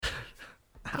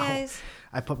Guys.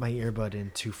 I put my earbud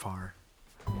in too far.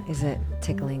 Is it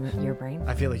tickling your brain?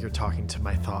 I feel like you're talking to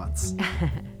my thoughts.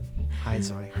 Hi,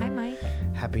 Zoe. Hi, Mike.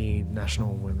 Happy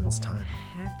National Women's Time.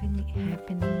 Happening.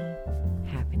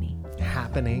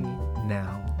 Happening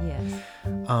now. Yes.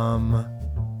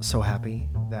 So happy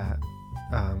that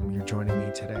you're joining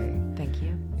me today Thank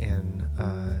you. in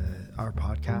our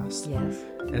podcast. Yes.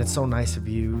 And it's so nice of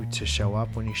you to show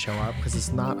up when you show up, because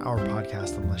it's not our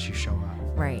podcast unless you show up.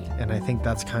 Right. And I think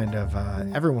that's kind of,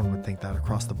 everyone would think that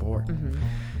across the board. Mm-hmm.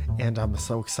 And I'm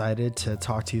so excited to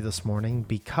talk to you this morning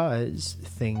because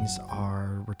things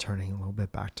are returning a little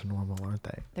bit back to normal, aren't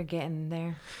they? They're getting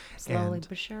there slowly And-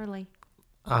 but surely.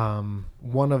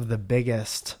 One of the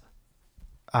biggest,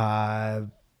 I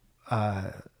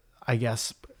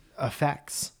guess,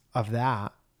 effects of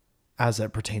that as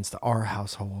it pertains to our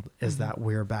household is that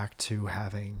we're back to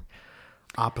having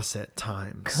opposite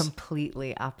times.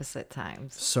 Completely opposite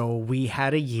times. So we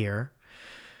had a year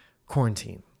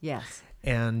quarantine, Yes.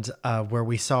 and where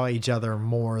we saw each other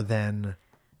more than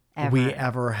Ever. we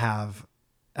ever have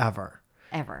ever.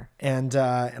 Ever. And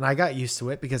I got used to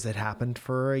it because it happened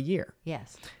for a year.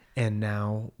 Yes. And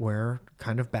now we're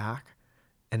kind of back,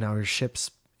 and now our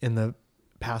ship's in the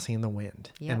passing in the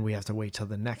wind, Yep. and we have to wait till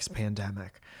the next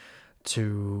pandemic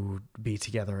to be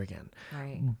together again.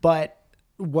 Right. But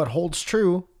what holds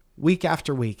true week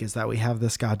after week is that we have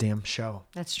this goddamn show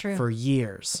That's true. for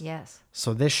years. Yes.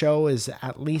 So this show is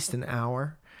at least an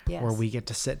hour Yes. where we get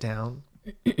to sit down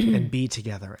and be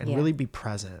together and Yeah. really be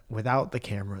present without the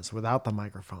cameras, without the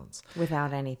microphones.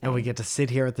 Without anything. And we get to sit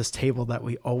here at this table that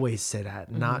we always sit at,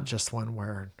 Mm-hmm. not just when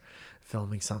we're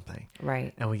filming something.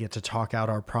 Right. And we get to talk out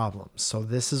our problems. So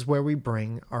this is where we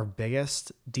bring our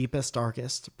biggest, deepest,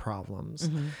 darkest problems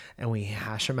Mm-hmm. and we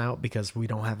hash them out because we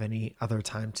don't have any other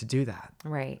time to do that.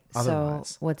 Right.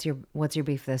 Otherwise. So what's your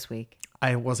beef this week?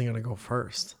 I wasn't going to go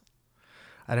first.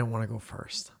 I didn't want to go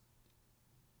first.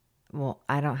 Well,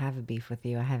 I don't have a beef with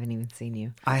you. I haven't even seen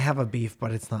you. I have a beef,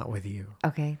 but it's not with you.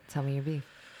 Okay. Tell me your beef.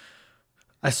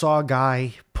 I saw a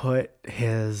guy put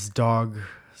his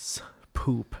dog's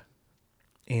poop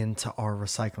into our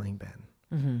recycling bin.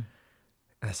 Mm-hmm. And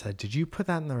I said, did you put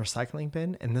that in the recycling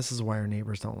bin? And this is why our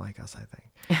neighbors don't like us, I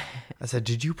think. I said,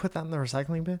 did you put that in the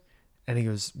recycling bin? And he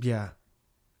goes, yeah.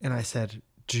 And I said,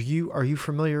 are you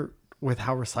familiar with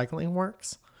how recycling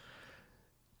works?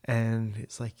 And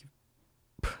he's like,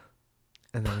 "Pff."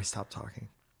 And then we stopped talking.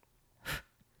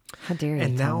 How dare you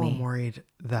And tell now me? I'm worried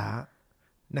that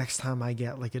next time I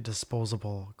get like a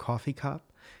disposable coffee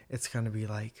cup, it's going to be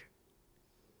like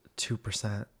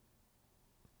 2%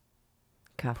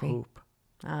 Coffee. poop.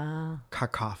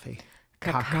 Coffee.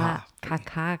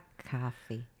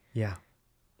 Coffee. Yeah.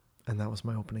 And that was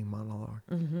my opening monologue.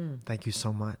 Mm-hmm. Thank you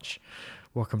so much.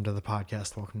 Welcome to the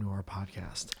podcast. Welcome to our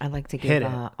podcast. I'd like to Hit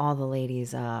give it. all the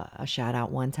ladies a shout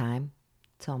out one time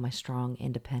to all my strong,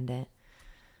 independent,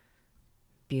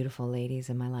 beautiful ladies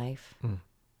in my life. Mm.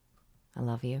 I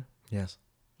love you. Yes.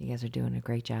 You guys are doing a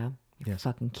great job. You're Yes.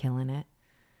 fucking killing it.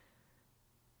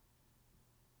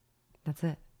 That's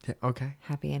it. Yeah, okay.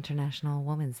 Happy International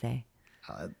Women's Day.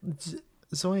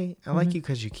 Zoe, I like you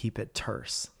because you keep it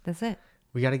terse. That's it.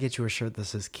 We got to get you a shirt that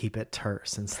says keep it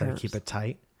terse instead of keep Terse. it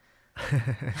tight.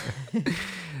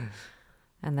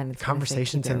 And then it's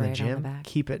Conversations in the gym, back.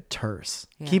 keep it terse.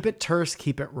 Yeah. Keep it terse,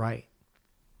 keep it right.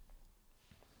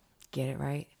 Get it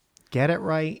right. Get it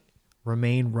right,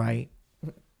 remain right,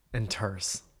 and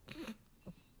terse.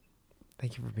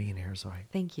 Thank you for being here, Zoe.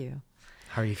 Thank you.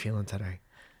 How are you feeling today?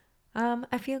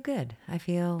 I feel good. I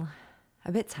feel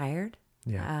a bit tired.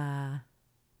 Yeah.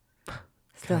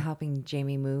 Still Okay. helping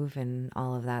Jamie move and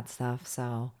all of that stuff.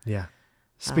 So Yeah.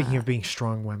 Speaking of being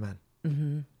strong women,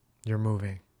 you're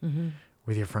moving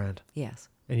with your friend, yes.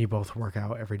 and you both work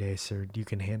out every day, so you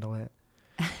can handle it.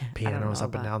 Pianos know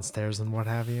up and about- downstairs and what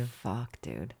have you. Fuck,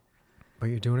 dude. But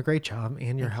you're doing a great job,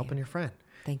 and you're Thank helping you. your friend.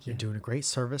 Thank you. You're doing a great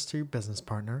service to your business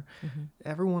partner.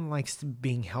 Everyone likes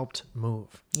being helped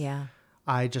move. Yeah.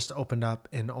 I just opened up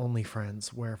an OnlyFriends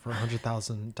where for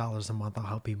 $100,000 a month, I'll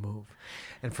help you move.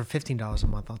 And for $15 a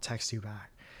month, I'll text you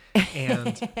back.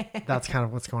 And that's kind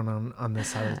of what's going on this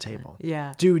side of the table.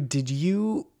 Yeah. Dude, did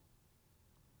you,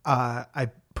 I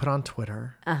put on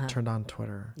Twitter, turned on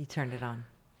Twitter You turned it on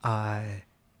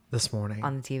this morning. the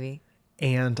TV.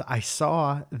 And I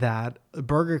saw that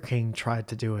Burger King tried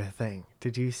to do a thing.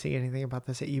 Did you see anything about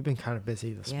this? You've been kind of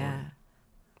busy this Yeah. morning.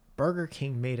 Burger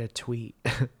King made a tweet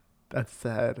that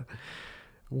said,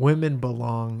 women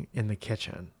belong in the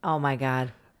kitchen. Oh my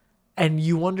God. And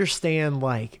you understand,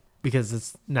 like, because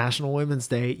it's National Women's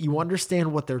Day, you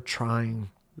understand what they're trying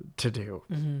to do.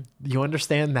 You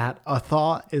understand that a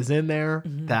thought is in there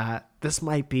that this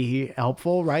might be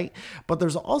helpful, right? But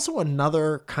there's also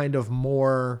another kind of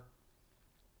more,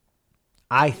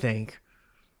 I think,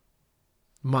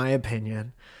 my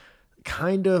opinion,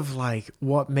 kind of like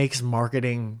what makes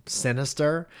marketing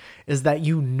sinister is that,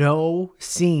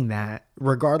 seeing that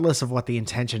regardless of what the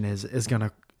intention is going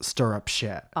to stir up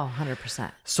shit. Oh,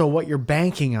 100%. So what you're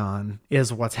banking on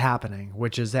is what's happening,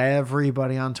 which is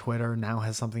everybody on Twitter now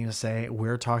has something to say.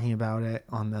 We're talking about it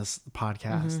on this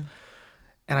podcast.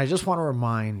 And I just want to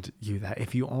remind you that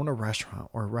if you own a restaurant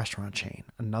or a restaurant chain,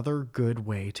 another good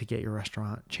way to get your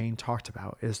restaurant chain talked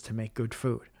about is to make good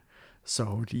food.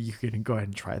 So you can go ahead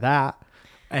and try that.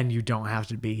 And you don't have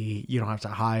to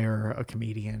hire a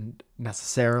comedian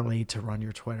necessarily to run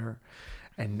your Twitter.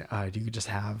 And you could just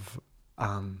have,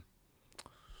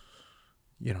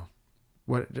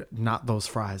 not those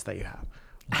fries that you have.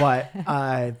 But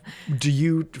do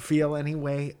you feel any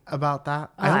way about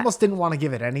that? I almost didn't want to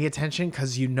give it any attention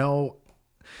because,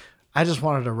 I just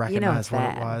wanted to recognize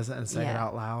what it was and say it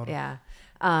out loud.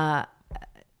 Yeah.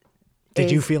 Did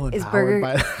you feel empowered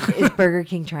by that? Is Burger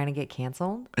King trying to get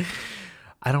canceled?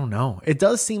 I don't know. It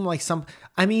does seem like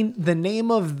the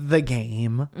name of the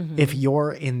game, if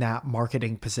you're in that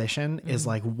marketing position, is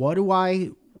like,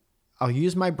 I'll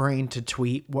use my brain to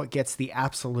tweet what gets the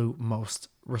absolute most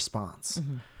response.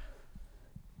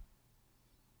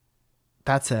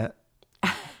 That's it.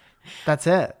 That's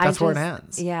it. That's where it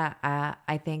ends. Yeah.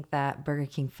 I think that Burger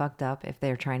King fucked up if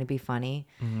they're trying to be funny.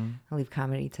 Leave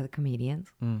comedy to the comedians.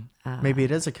 Maybe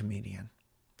it is a comedian.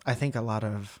 I think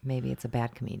maybe it's a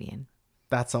bad comedian.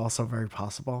 That's also very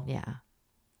possible. Yeah.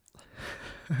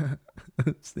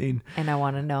 And I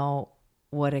want to know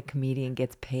what a comedian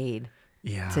gets paid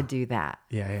to do that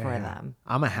for them.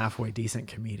 I'm a halfway decent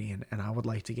comedian and I would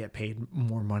like to get paid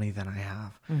more money than I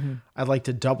have. I'd like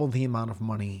to double the amount of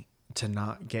money to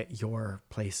not get your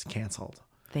place canceled.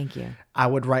 Thank you. I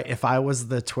would write, if I was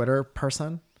the Twitter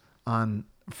person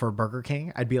for Burger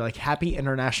King, I'd be like, Happy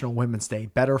International Women's Day.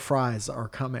 Better fries are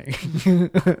coming.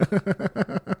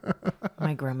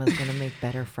 My grandma's going to make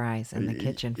better fries in the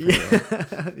kitchen for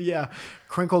you. Yeah.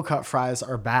 Crinkle cut fries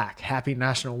are back. Happy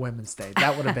National Women's Day.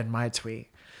 That would have been my tweet.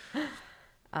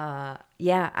 I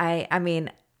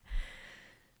mean,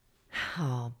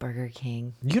 Burger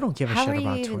King. You don't give a shit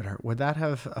about Twitter. Would that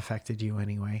have affected you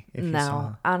anyway? If you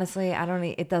saw? Honestly, I don't.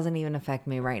 It doesn't even affect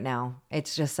me right now. It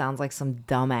just sounds like some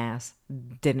dumbass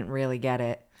didn't really get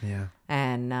it. Yeah.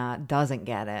 And doesn't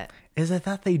get it. Is it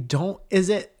that they don't?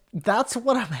 That's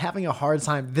what I'm having a hard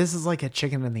time. This is like a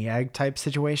chicken and the egg type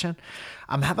situation.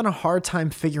 I'm having a hard time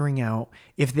figuring out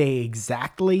if they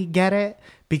exactly get it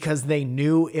because they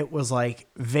knew it was like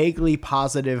vaguely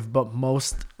positive, but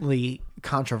mostly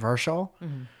controversial.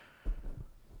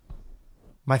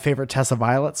 My favorite Tessa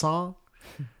Violet song.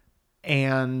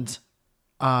 And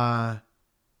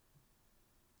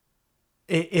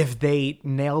if they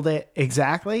nailed it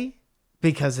exactly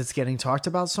because it's getting talked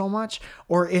about so much,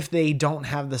 or if they don't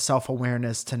have the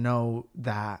self-awareness to know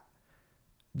that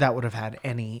would have had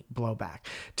any blowback.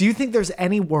 Do you think there's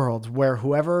any world where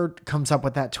whoever comes up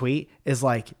with that tweet is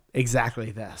like,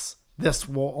 exactly this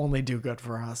will only do good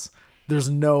for us? There's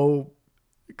no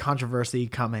controversy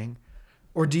coming.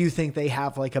 Or do you think they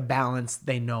have like a balance,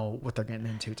 they know what they're getting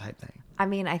into type thing? I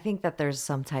mean, I think that there's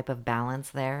some type of balance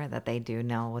there that they do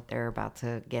know what they're about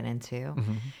to get into.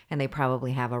 And they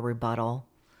probably have a rebuttal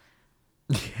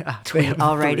tweet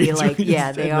already. Like,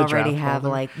 they already have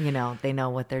folder. They know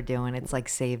what they're doing. It's like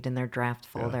saved in their draft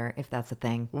folder, if that's a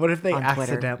thing. What if they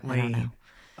accidentally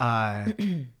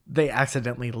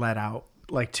let out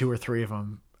like 2 or 3 of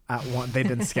them at one? They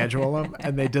didn't schedule them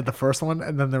and they did the first one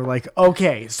and then they're like,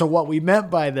 okay, so what we meant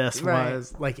by this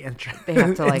was like they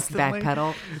have to like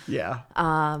backpedal.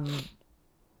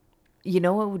 You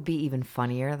know what would be even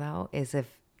funnier though is if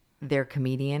their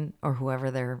comedian or whoever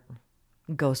their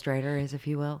ghostwriter is, if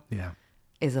you will,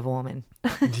 is a woman.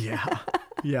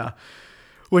 Yeah,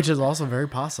 which is also very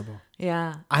possible.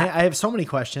 I have so many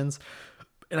questions,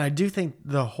 and I do think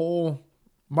the whole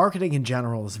marketing in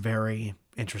general is very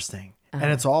interesting. And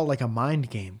it's all like a mind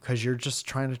game because you're just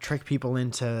trying to trick people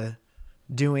into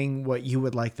doing what you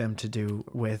would like them to do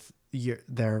with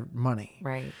their money.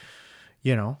 Right.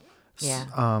 Yeah.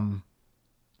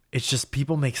 It's just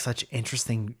people make such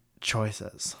interesting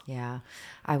choices. Yeah.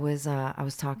 I was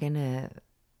talking to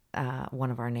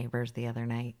one of our neighbors the other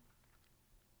night,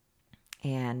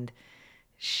 and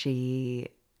she's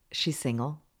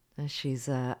single. She's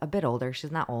a bit older.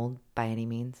 She's not old by any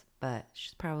means, but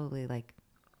she's probably like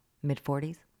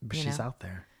mid-40s. But she's out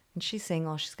there. And she's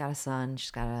single. She's got a son.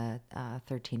 She's got a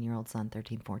 13-year-old son,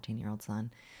 14-year-old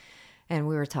son. And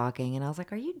we were talking, and I was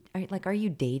like, are you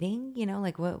dating? You know,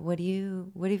 like what do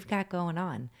you've got going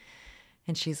on?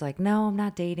 And she's like, no, I'm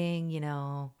not dating, you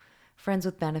know, friends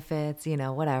with benefits, you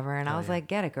know, whatever. And I was like,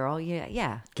 get it, girl.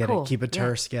 Yeah. Get cool. it. Keep it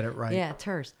terse. Get it right. Yeah,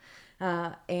 terse.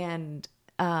 And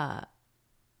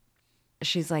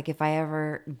she's like, if I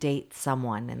ever date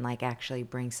someone and like actually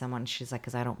bring someone, she's like,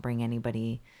 because I don't bring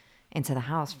anybody into the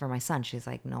house for my son. She's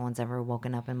like, no one's ever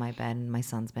woken up in my bed and my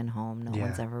son's been home. No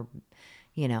one's ever,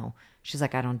 you know, she's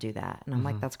like, I don't do that. And I'm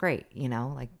like, that's great. You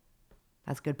know, like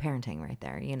that's good parenting right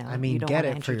there. You know, I mean, get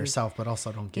it for yourself, but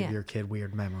also don't give your kid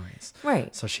weird memories.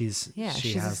 Right. So she's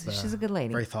a good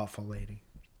lady, very thoughtful lady.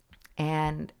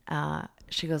 And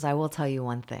she goes, I will tell you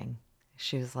one thing.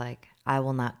 She was like, I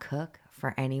will not cook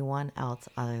for anyone else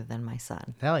other than my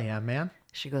son. Hell yeah, man.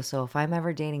 She goes, so if I'm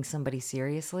ever dating somebody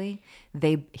seriously,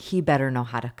 he better know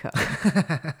how to cook.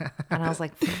 And I was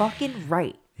like, fucking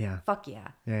right. Yeah. Fuck yeah.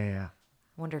 Yeah.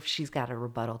 I wonder if she's got a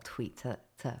rebuttal tweet to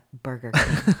Burger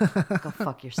King. Go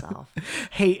fuck yourself.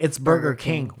 Hey, it's Burger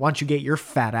King. Why don't you get your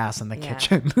fat ass in the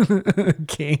kitchen?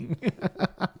 King.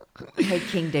 Hey,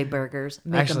 King Day Burgers.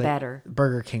 Make them better.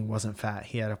 Burger King wasn't fat.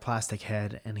 He had a plastic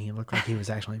head, and he looked like he was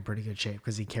actually in pretty good shape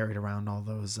because he carried around all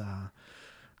those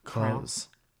clothes.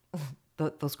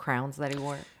 Those crowns that he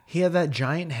wore. He had that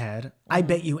giant head. I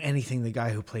bet you anything the guy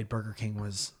who played Burger King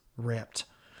was ripped.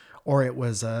 Or it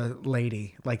was a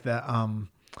lady, like the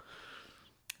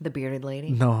bearded lady?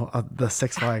 No, the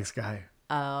Six Flags guy.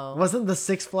 Oh. Wasn't the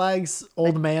Six Flags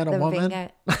old man a woman?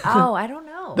 I don't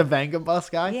know. The Vanga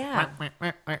bus guy? Yeah.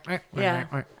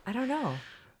 Yeah. I don't know.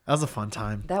 That was a fun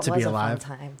time That to was be alive. A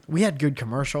fun time. We had good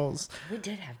commercials. We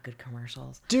did have good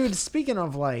commercials. Dude, speaking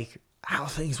of like how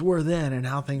things were then and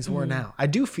how things were now, I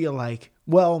do feel like,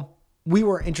 well, we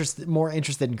were more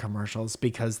interested in commercials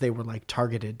because they were like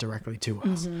targeted directly to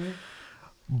us.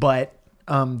 But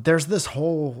there's this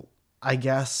whole, I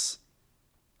guess,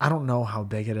 I don't know how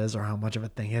big it is or how much of a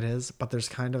thing it is, but there's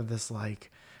kind of this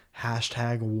like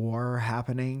hashtag war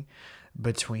happening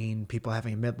between people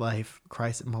having a midlife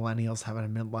crisis, millennials having a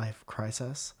midlife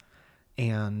crisis,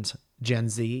 and Gen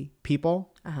Z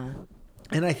people.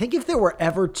 And I think if there were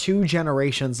ever two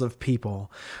generations of people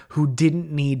who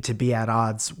didn't need to be at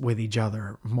odds with each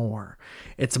other more,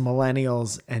 it's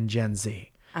millennials and Gen Z.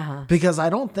 Because I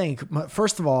don't think,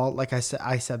 first of all, like I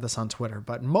said this on Twitter,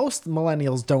 but most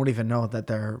millennials don't even know that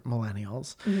they're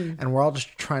millennials, and we're all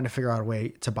just trying to figure out a way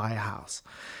to buy a house,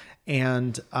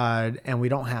 and we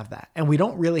don't have that, and we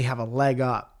don't really have a leg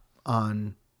up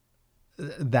on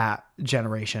that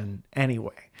generation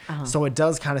anyway. So it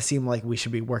does kind of seem like we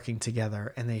should be working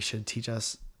together, and they should teach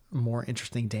us more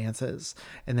interesting dances,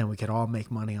 and then we could all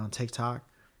make money on TikTok,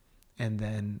 and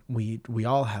then we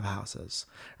all have houses,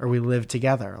 or we live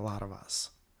together, a lot of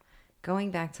us. Going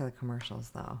back to the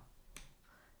commercials though,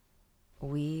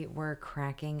 we were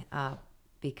cracking up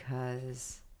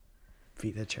because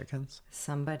Feed the chickens.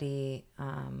 Somebody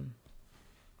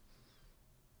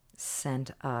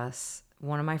sent us,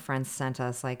 one of my friends sent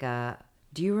us like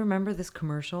do you remember this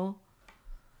commercial?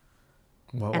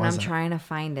 What and was I'm it? trying to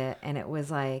find it, and it was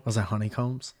like, was it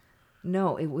Honeycombs?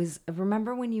 No, it was,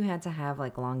 remember when you had to have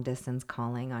like long distance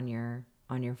calling on your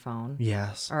phone?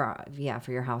 Yes. Or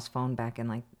for your house phone back in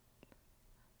like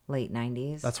late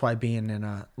 90s. That's why being in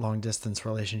a long distance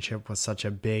relationship was such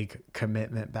a big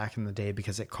commitment back in the day,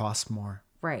 because it costs more.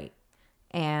 Right.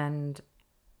 And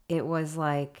it was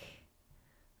like,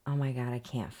 oh my God, I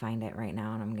can't find it right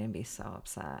now, and I'm going to be so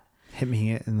upset. Hit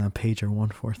me in the pager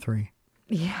 143.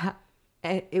 Yeah.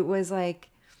 It was like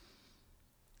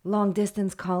long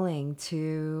distance calling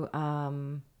to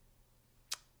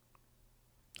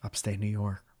upstate New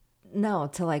York. No,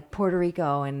 to like Puerto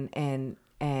Rico and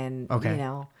okay. You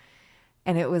know,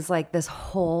 and it was like this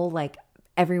whole, like,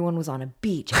 everyone was on a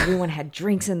beach, everyone had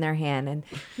drinks in their hand, and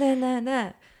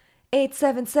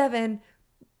 877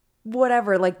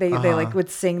 whatever, like they like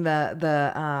would sing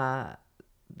the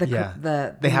they have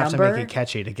number. To make it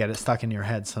catchy to get it stuck in your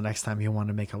head, so next time you want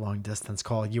to make a long distance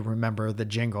call, you remember the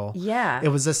jingle. Yeah, it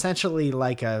was essentially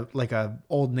like a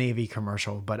Old Navy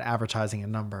commercial, but advertising a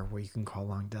number where you can call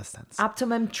long distance.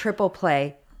 Optimum triple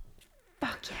play.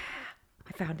 Fuck yeah,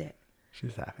 I found it.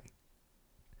 She's happy.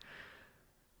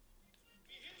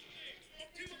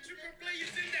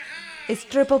 It's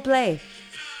triple play.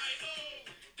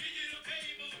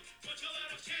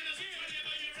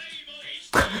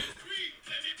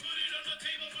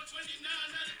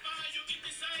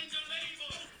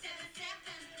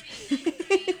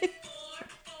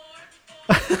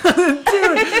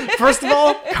 Dude, first of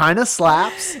all, kind of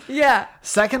slaps. Yeah.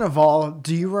 Second of all,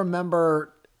 do you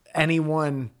remember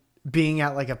anyone being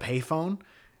at like a payphone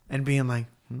and being like,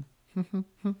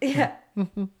 yeah,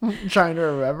 trying to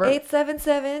remember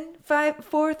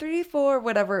 877-5434,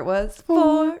 whatever it was,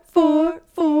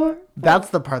 444. That's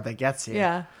the part that gets you.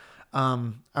 Yeah.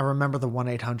 I remember the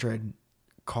 1-800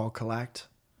 call collect,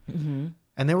 and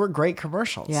they were great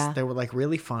commercials. Yeah. They were like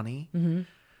really funny.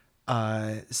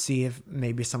 See if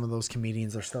maybe some of those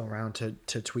comedians are still around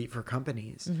to tweet for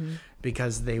companies,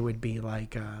 because they would be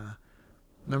like,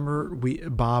 remember we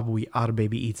ought a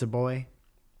baby eats a boy.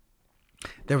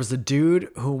 There was a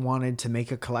dude who wanted to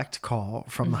make a collect call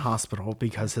from the hospital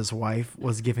because his wife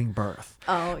was giving birth.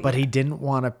 But he didn't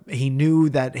want to, he knew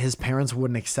that his parents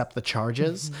wouldn't accept the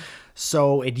charges.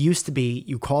 So it used to be,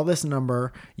 you call this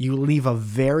number, you leave a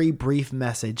very brief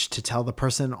message to tell the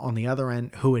person on the other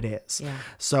end who it is. Yeah.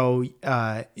 So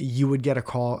you would get a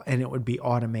call and it would be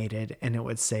automated and it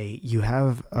would say, you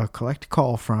have a collect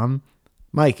call from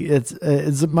Mike.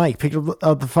 It's Mike. Pick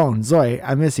up the phone. Zoe,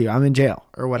 I miss you. I'm in jail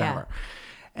or whatever. Yeah.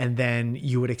 And then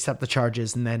you would accept the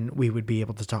charges and then we would be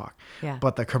able to talk. Yeah.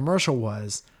 But the commercial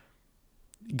was,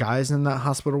 guy's in the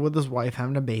hospital with his wife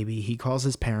having a baby. He calls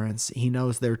his parents. He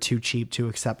knows they're too cheap to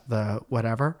accept the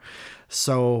whatever.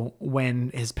 So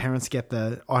when his parents get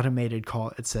the automated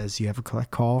call, it says, you have a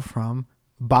collect call from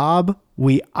Bob.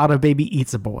 We ought a baby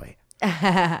eats a boy.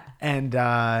 And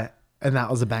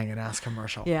that was a banging ass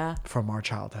commercial. Yeah. From our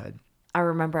childhood. I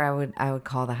remember I would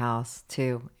call the house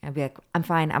too. I'd be like, I'm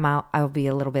fine. I'm out. I will be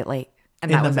a little bit late.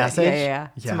 And that was the message? Yeah.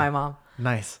 To my mom.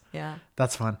 Nice. Yeah.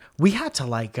 That's fun. We had to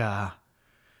like, I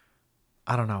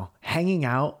don't know, hanging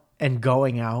out and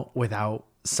going out without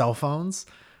cell phones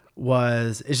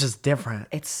it's just different.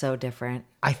 It's so different.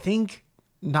 I think,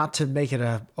 not to make it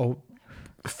a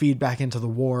feedback into the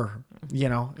war,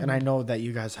 and I know that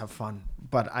you guys have fun,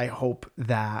 but I hope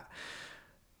that,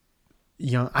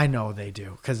 I know they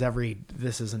do, because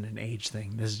this isn't an age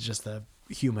thing. This is just a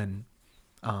human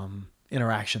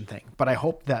interaction thing. But I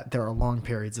hope that there are long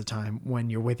periods of time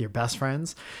when you're with your best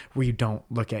friends where you don't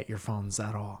look at your phones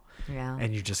at all. Yeah.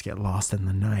 And you just get lost in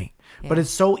the night. Yeah. But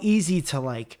it's so easy to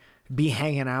like be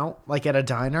hanging out like at a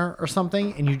diner or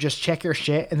something and you just check your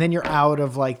shit and then you're out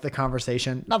of like the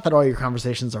conversation. Not that all your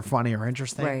conversations are funny or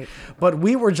interesting. Right. But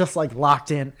we were just like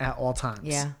locked in at all times.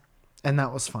 Yeah. And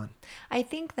that was fun. I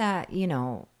think that,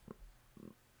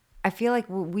 I feel like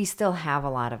we still have a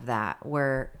lot of that,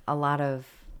 where I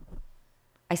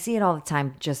see it all the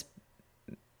time, just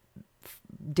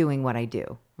doing what I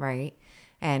do, right?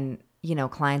 And,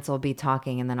 clients will be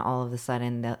talking and then all of a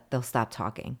sudden they'll stop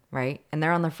talking, right? And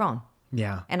they're on their phone.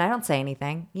 Yeah. And I don't say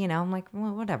anything, I'm like,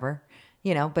 well, whatever,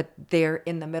 but they're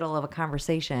in the middle of a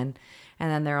conversation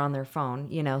and then they're on their phone,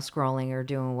 scrolling or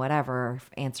doing whatever, or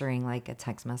answering like a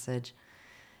text message.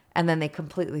 And then they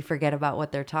completely forget about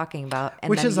what they're talking about. And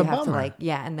which then is you a have bummer. to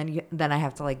then I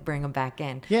have to like bring them back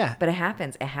in. Yeah. But it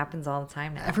happens. It happens all the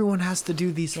time now. Everyone has to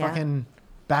do these fucking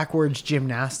backwards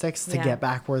gymnastics to get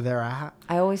back where they're at.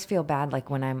 I always feel bad like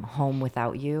when I'm home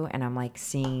without you and I'm like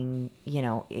seeing,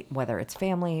 whether it's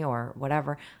family or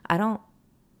whatever. I don't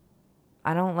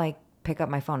like pick up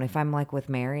my phone. If I'm like with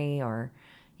Mary or,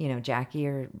 Jackie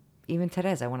or even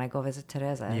Teresa, when I go visit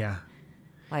Teresa. Yeah.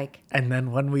 Like, and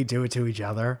then when we do it to each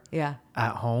other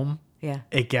at home,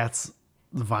 it gets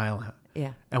violent.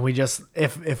 Yeah. And we just,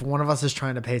 if one of us is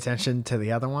trying to pay attention to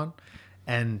the other one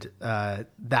and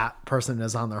that person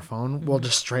is on their phone, we'll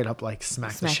just straight up like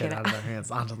smack the shit out of their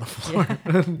hands onto the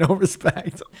floor. No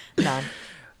respect. None.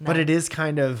 But it is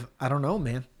kind of, I don't know,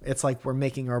 man. It's like we're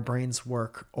making our brains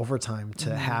work overtime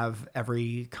to have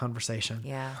every conversation.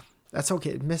 Yeah. That's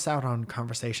okay. Miss out on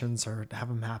conversations or have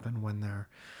them happen when they're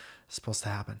supposed to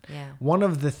happen. Yeah. One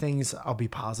of the things, I'll be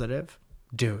positive,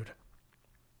 dude.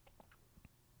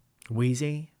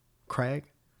 Wheezy Craig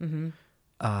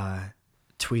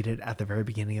tweeted at the very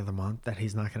beginning of the month that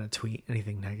he's not going to tweet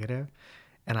anything negative,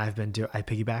 and I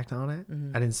piggybacked on it.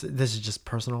 I didn't say, this is just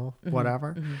personal,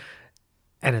 whatever.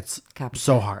 And it's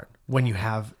so hard when you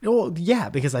have,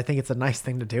 because I think it's a nice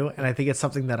thing to do, and I think it's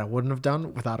something that I wouldn't have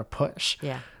done without a push.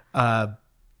 Yeah.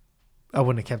 I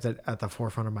wouldn't have kept it at the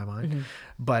forefront of my mind,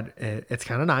 but it's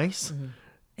kind of nice.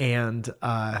 And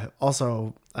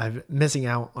also, I'm missing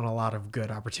out on a lot of good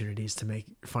opportunities to make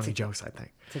funny jokes, I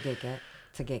think.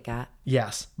 To get got.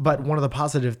 Yes. But one of the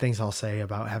positive things I'll say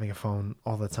about having a phone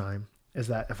all the time is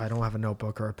that if I don't have a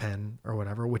notebook or a pen or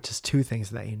whatever, which is two things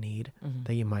that you need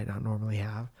that you might not normally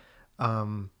have,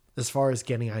 as far as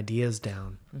getting ideas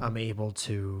down, I'm able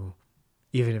to,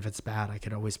 even if it's bad, I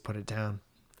could always put it down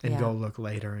and go look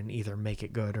later and either make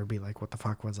it good or be like, what the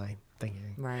fuck was I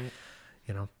thinking? Right.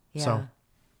 Yeah. So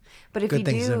But if you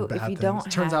do, if you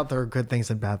don't, turns out there are good things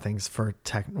and bad things for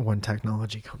when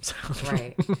technology comes out.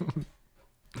 Right.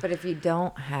 But if you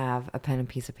don't have a pen and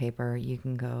piece of paper, you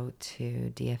can go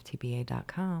to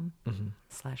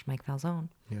dftba.com/Mike Falzone.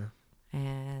 Yeah.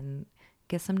 And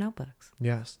get some notebooks.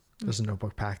 Yes. There's a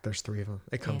notebook pack. There's 3 of them.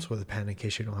 It comes with a pen in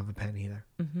case you don't have a pen either.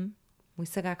 Mm-hmm. We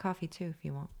still got coffee too if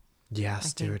you want.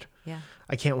 Yes, dude. Yeah.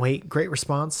 I can't wait. Great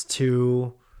response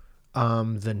to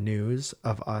the news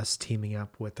of us teaming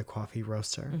up with the coffee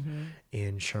roaster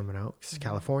in Sherman Oaks,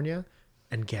 California,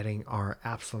 and getting our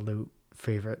absolute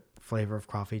favorite flavor of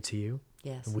coffee to you.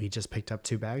 Yes. We just picked up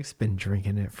 2 bags, been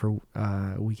drinking it for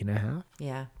a week and a half.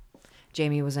 Yeah.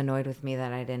 Jamie was annoyed with me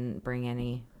that I didn't bring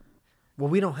any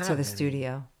we don't have to the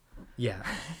studio. Yeah.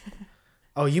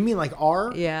 Oh, you mean like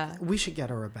our? Yeah. We should get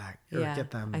her a bag. Yeah.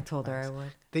 Get them. I told her I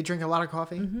would. They drink a lot of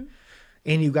coffee? Mm-hmm.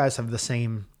 And you guys have the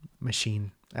same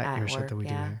machine at your shit that we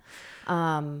do here.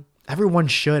 Everyone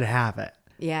should have it.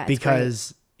 Yeah.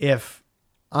 Because if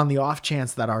on the off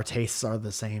chance that our tastes are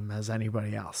the same as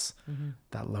anybody else,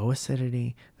 that low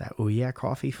acidity, that ooh yeah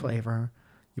coffee flavor,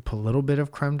 you put a little bit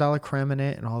of creme de la creme in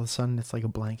it, and all of a sudden it's like a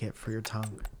blanket for your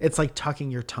tongue. It's like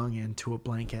tucking your tongue into a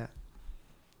blanket.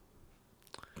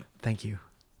 Thank you.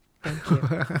 Thank you.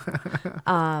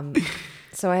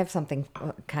 So I have something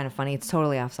kind of funny. It's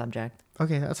totally off subject.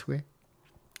 Okay, that's weird.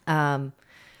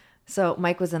 So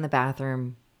Mike was in the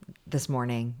bathroom this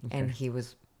morning, and he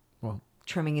was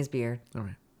trimming his beard. All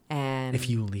right. And if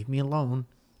you leave me alone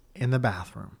in the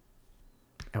bathroom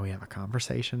and we have a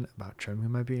conversation about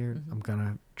trimming my beard, I'm going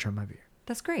to trim my beard.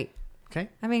 That's great. Okay.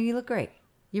 I mean, you look great.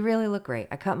 You really look great.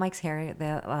 I cut Mike's hair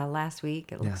last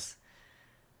week. It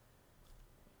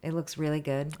looks really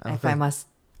good, if I must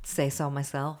say so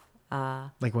myself.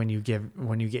 Like when you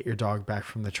get your dog back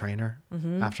from the trainer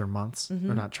after months, or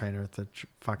not trainer, the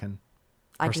fucking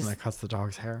person that cuts the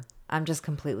dog's hair. I'm just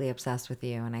completely obsessed with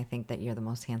you, and I think that you're the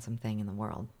most handsome thing in the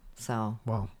world. So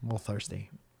well, thirsty.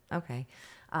 Okay,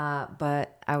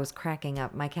 but I was cracking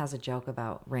up. Mike has a joke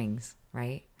about rings,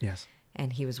 right? Yes.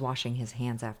 And he was washing his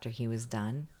hands after he was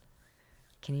done.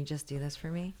 Can you just do this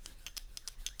for me?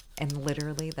 And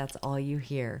literally, that's all you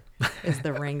hear is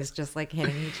the rings just like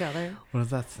hitting each other. What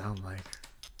does that sound like?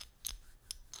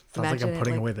 Sounds like I'm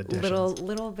putting away the dishes.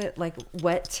 Little bit like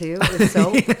wet too with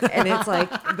soap, and it's like,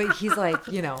 but he's like,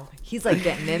 he's like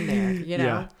getting in there,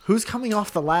 Yeah. Who's coming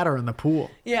off the ladder in the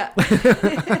pool? Yeah.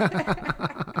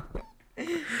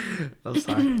 Oh,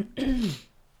 sorry.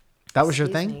 That was your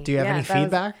thing? Do you have any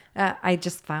feedback? I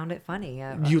just found it funny.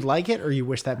 You like it, or you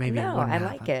wish that maybe? No, I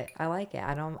like it. I like it.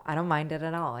 I don't mind it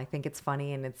at all. I think it's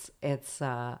funny, and it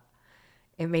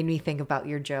made me think about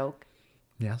your joke.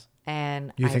 Yes.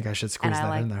 And you think I should squeeze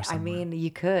that in there somewhere? I mean, you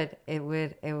could. It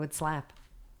would slap.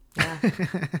 Yeah.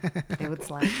 It would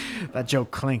slap. That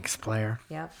joke clinks, player.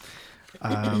 Yep.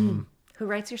 Who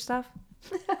writes your stuff?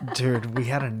 Dude, we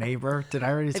had a neighbor. Did I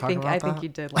already talk about that? I think you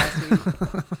did last week.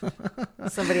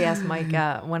 Somebody asked Mike,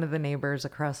 one of the neighbors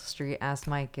across the street asked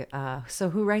Mike, so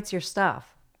who writes your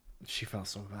stuff? She felt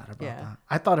so bad about that.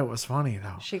 I thought it was funny,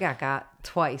 though. She got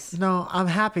twice. No, I'm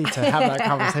happy to have that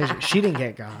conversation. She didn't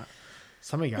get got.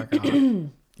 Somebody got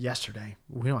yesterday.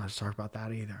 We don't have to talk about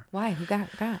that either. Why? Who got?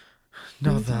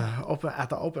 No, at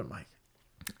the open mic.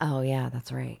 Oh, yeah,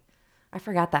 that's right. I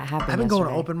forgot that happened. I've been going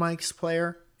to open mics,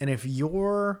 player. And if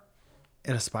you're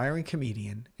an aspiring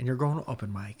comedian and you're going to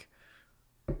open mic,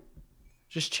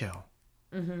 just chill.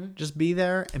 Mm-hmm. Just be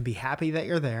there and be happy that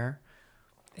you're there.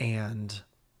 And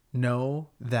know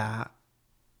that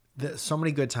so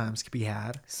many good times can be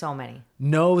had. So many.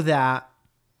 Know that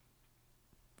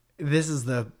this is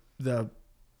the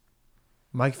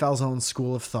Mike Falzone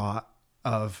school of thought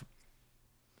of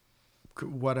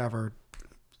whatever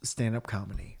stand-up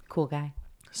comedy. Cool guy.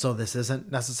 So this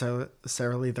isn't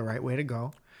necessarily the right way to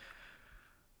go.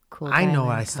 Cool. I know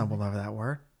I stumbled over that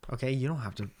word. Okay, you don't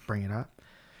have to bring it up.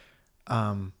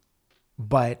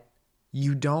 But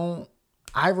you don't.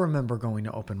 I remember going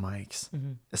to open mics,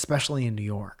 especially in New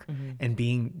York, and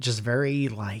being just very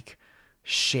like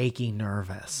shaky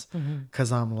nervous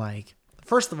because I'm like,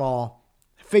 first of all,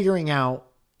 figuring out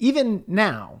even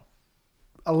now,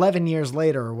 11 years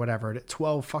later or whatever,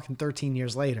 13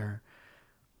 years later.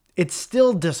 It's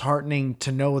still disheartening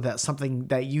to know that something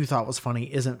that you thought was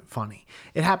funny isn't funny.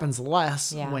 It happens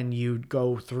less when you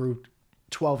go through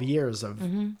 12 years of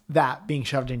that being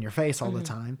shoved in your face all the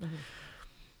time.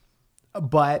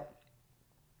 But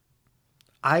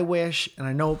I wish, and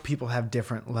I know people have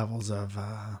different levels of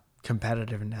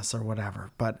competitiveness or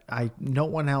whatever, but no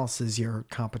one else is your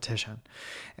competition.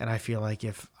 And I feel like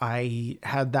if I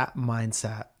had that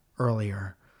mindset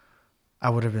earlier, I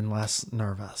would have been less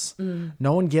nervous.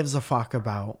 No one gives a fuck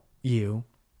about you,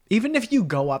 even if you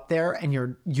go up there and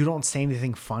you don't say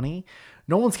anything funny,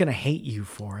 no one's going to hate you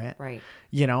for it. Right.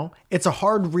 You know, it's a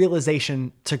hard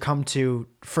realization to come to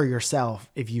for yourself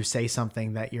if you say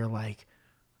something that you're like,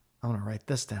 I'm going to write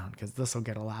this down because this will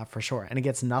get a laugh for sure. And it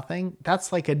gets nothing.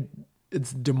 That's like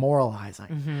it's demoralizing.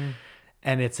 Mm-hmm.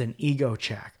 And it's an ego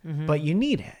check, but you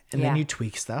need it. And then you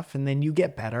tweak stuff and then you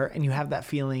get better and you have that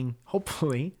feeling,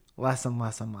 hopefully, less and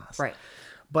less and less. Right.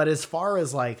 But as far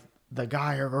as like the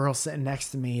guy or girl sitting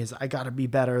next to me is, I got to be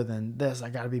better than this. I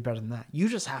got to be better than that. You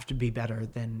just have to be better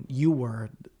than you were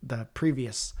the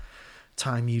previous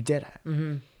time you did it.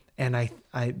 Mm-hmm. And I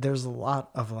there's a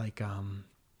lot of like,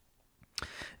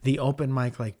 the open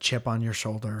mic, like chip on your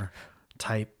shoulder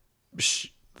type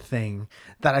thing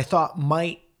that I thought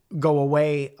might go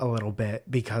away a little bit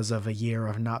because of a year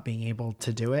of not being able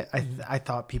to do it. I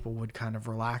thought people would kind of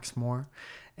relax more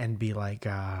and be like,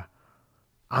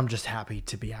 I'm just happy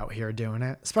to be out here doing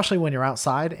it, especially when you're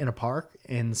outside in a park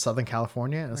in Southern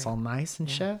California and it's all nice and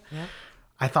shit. Yeah.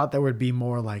 I thought there would be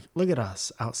more like, look at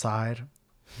us outside.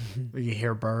 You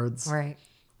hear birds. Right.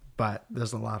 But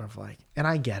there's a lot of like, and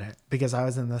I get it because I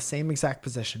was in the same exact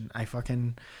position. I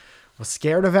fucking was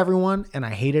scared of everyone and I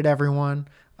hated everyone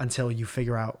until you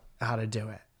figure out how to do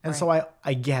it. And so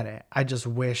I get it. I just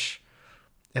wish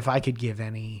if I could give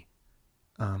any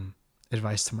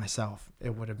advice to myself,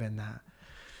 it would have been that,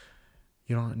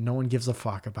 no one gives a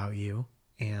fuck about you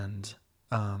and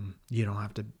you don't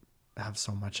have to have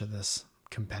so much of this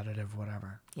competitive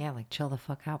whatever. Yeah, like chill the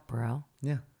fuck out, bro.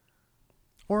 Yeah.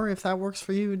 Or if that works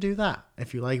for you, do that.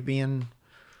 If you like being,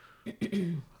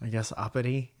 I guess,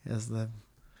 uppity is the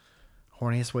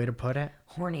horniest way to put it.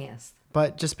 Horniest.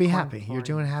 But just be happy. You're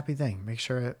doing a happy thing. Make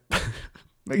sure it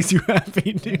makes you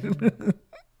happy, dude.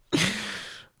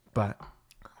 But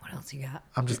what else you got?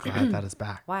 I'm just glad that it's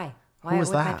back. Why? Who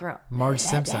was that? Marge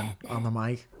Simpson on the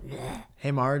mic.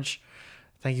 Hey, Marge.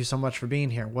 Thank you so much for being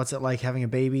here. What's it like having a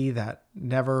baby that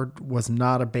never was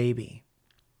not a baby?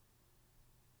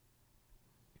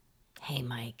 Hey,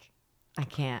 Mike. I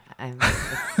can't.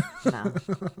 No.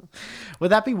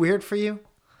 Would that be weird for you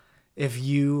if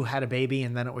you had a baby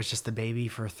and then it was just a baby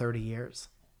for 30 years?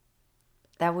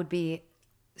 That would be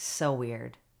so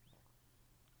weird.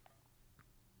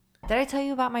 Did I tell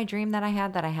you about my dream that I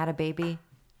had a baby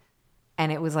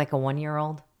and it was like a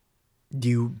 1-year-old?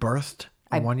 You birthed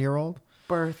a 1-year-old?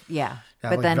 Yeah.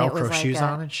 But like then Velcro it was like shoes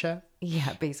on and shit?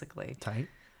 Yeah, basically. Tight.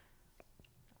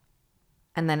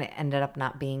 And then it ended up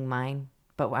not being mine,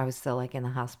 but I was still like in the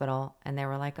hospital and they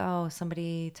were like, oh,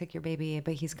 somebody took your baby,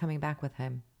 but he's coming back with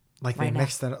him. Like they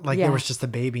mixed it up. Like there was just a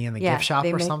baby in the gift shop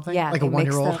or something? Yeah. Like a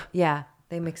 1-year-old? Yeah.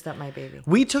 They mixed up my baby.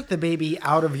 We took the baby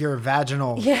out of your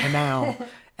vaginal canal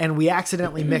and we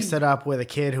accidentally mixed it up with a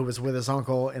kid who was with his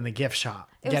uncle in the gift shop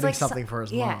getting like something for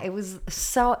his mom. Yeah, it was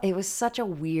such a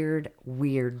weird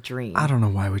dream. I don't know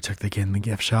why we took the kid in the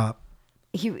gift shop.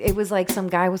 It was like some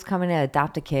guy was coming to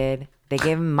adopt a kid. They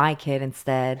gave him my kid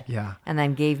instead. Yeah. And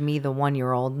then gave me the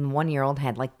 1-year-old. And the 1-year-old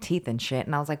had like teeth and shit.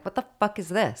 And I was like, what the fuck is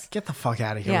this? Get the fuck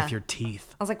out of here with your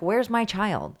teeth. I was like, where's my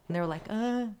child? And they were like,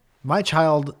 My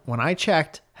child, when I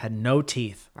checked, had no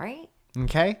teeth. Right?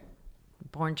 Okay?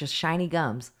 Born just shiny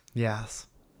gums. Yes.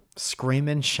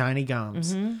 Screaming shiny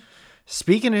gums. Mm-hmm.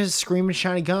 Speaking of screaming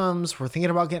shiny gums, we're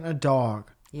thinking about getting a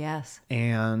dog. Yes.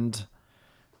 And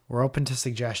we're open to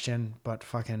suggestion, but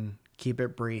fucking keep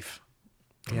it brief.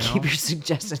 Keep your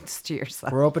suggestions to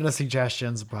yourself. We're open to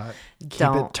suggestions, but keep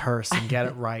it terse and get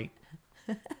it right.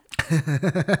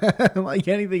 Like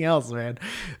anything else, man.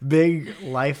 Big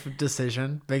life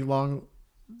decision, big, long,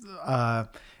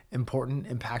 important,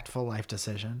 impactful life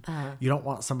decision. You don't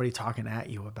want somebody talking at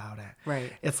you about it.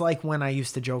 Right. It's like when I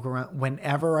used to joke around,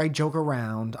 whenever I joke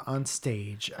around on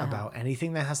stage about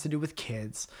anything that has to do with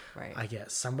kids, I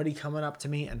get somebody coming up to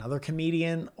me, another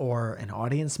comedian or an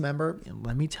audience member, and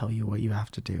let me tell you what you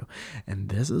have to do. And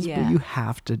this is what you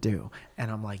have to do.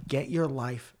 And I'm like, get your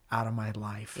life out of my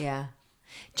life. Yeah.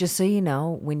 Just so you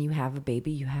know, when you have a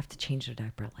baby, you have to change their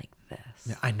diaper like this.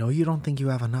 Yeah, I know you don't think you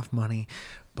have enough money,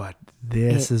 but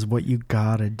this is what you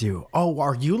gotta do. Oh,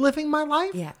 are you living my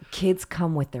life? Yeah, kids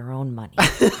come with their own money.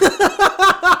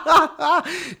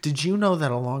 Did you know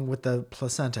that along with the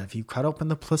placenta, if you cut open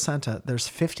the placenta, there's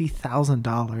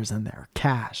 $50,000 in there,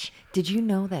 cash. Did you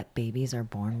know that babies are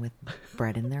born with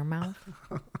bread in their mouth?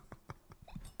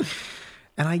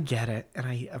 And I get it, and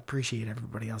I appreciate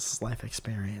everybody else's life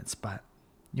experience, but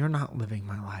you're not living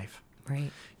my life. Right.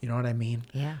 You know what I mean?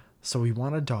 Yeah. So we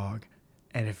want a dog,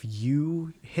 and if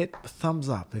you hit thumbs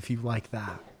up, if you like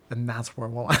that, then that's where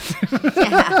we'll end.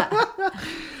 Yeah.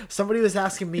 Somebody was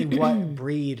asking me what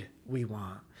breed we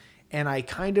want, And I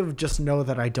kind of just know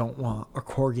that I don't want a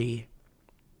corgi.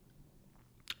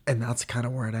 And that's kind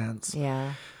of where it ends.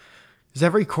 Yeah. Because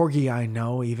every corgi I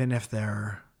know, even if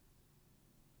they're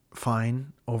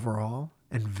fine overall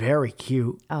and very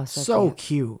cute. Oh, so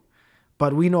cute.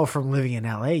 But we know from living in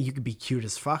LA, you could be cute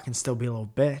as fuck and still be a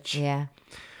little bitch. Yeah.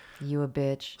 You a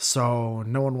bitch. So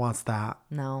no one wants that.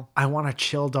 No. I want a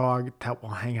chill dog that will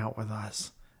hang out with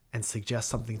us and suggest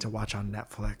something to watch on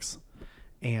Netflix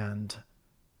and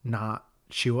not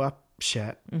chew up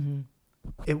shit. Mm-hmm.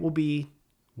 It will be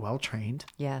well trained.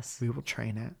 Yes. We will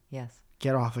train it. Yes.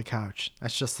 Get off the couch.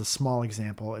 That's just a small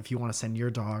example. If you want to send your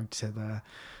dog to the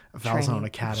Falzone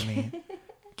Academy,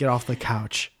 get off the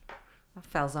couch.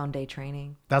 Falzone day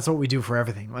training. That's what we do for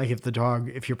everything. Like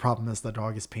if your problem is the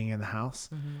dog is peeing in the house,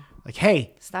 like,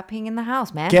 hey, stop peeing in the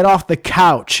house, man. Get off the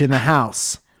couch in the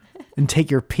house and take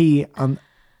your pee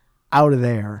out of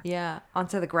there. Yeah,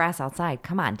 onto the grass outside.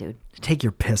 Come on, dude. Take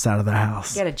your piss out of the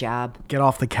house. Get a job. Get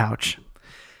off the couch.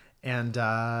 And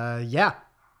yeah,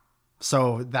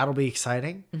 so that'll be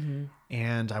exciting. Mm-hmm.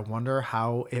 And I wonder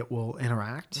how it will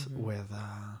interact with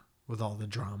all the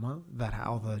drama that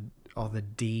all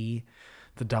the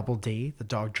double D, the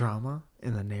dog drama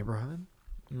in the neighborhood.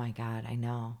 My God, I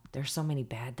know. There's so many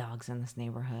bad dogs in this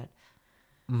neighborhood.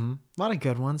 Mm-hmm. A lot of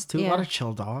good ones too. Yeah. A lot of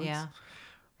chill dogs. Yeah.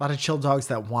 A lot of chill dogs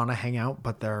that want to hang out,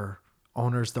 but their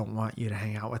owners don't want you to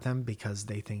hang out with them because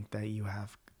they think that you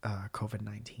have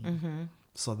COVID-19. Mm-hmm.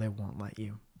 So they won't let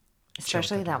you.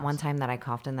 Especially that one time that I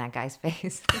coughed in that guy's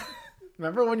face.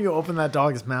 Remember when you opened that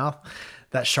dog's mouth,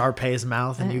 that Shar-Pei's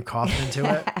mouth, and you coughed into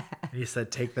it? And you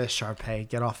said, take this, Shar-Pei.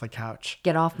 Get off the couch.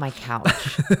 Get off my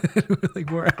couch.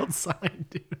 We're outside,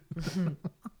 dude.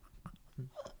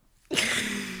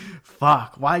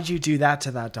 Fuck. Why'd you do that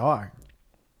to that dog?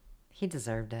 He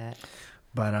deserved it.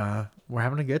 But we're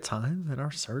having a good time in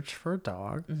our search for a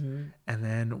dog. Mm-hmm. And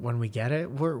then when we get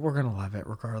it, we're going to love it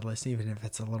regardless, even if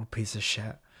it's a little piece of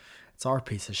shit. It's our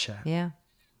piece of shit. Yeah.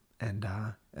 And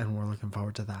we're looking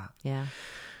forward to that. Yeah.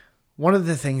 One of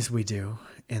the things we do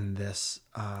in this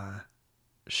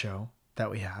show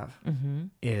that we have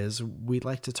is we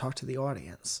like to talk to the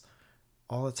audience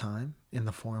all the time in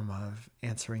the form of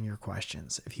answering your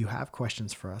questions. If you have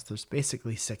questions for us, there's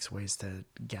basically 6 ways to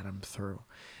get them through.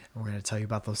 And we're going to tell you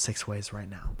about those 6 ways right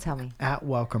now. Tell me.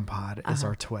 @WelcomePod is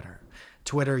our Twitter.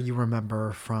 Twitter, you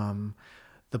remember from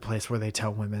the place where they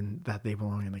tell women that they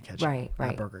belong in the kitchen. Right.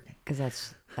 At Burger King.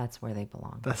 Because that's where they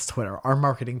belong. That's Twitter. Our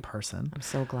marketing person. I'm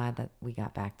so glad that we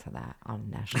got back to that on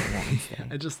National Women's Day.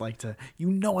 I just like to, I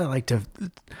like to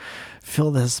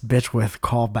fill this bitch with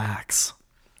callbacks.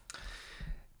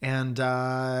 And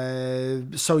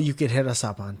so you could hit us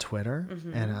up on Twitter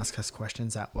and ask us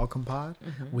questions at WelcomePod.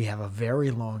 We have a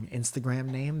very long Instagram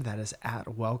name that is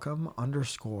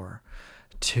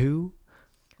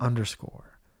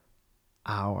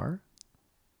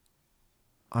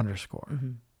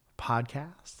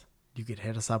 @welcome_to_our_podcast. You could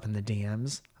hit us up in the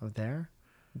DMs out there.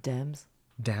 Dems.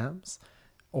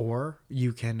 Or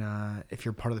you can, if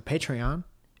you're part of the Patreon,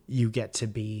 you get to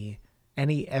be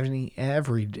every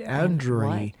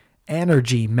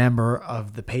energy member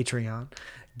of the Patreon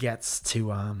gets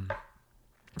to I'm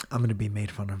going to be made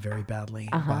fun of very badly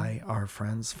by our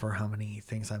friends for how many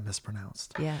things I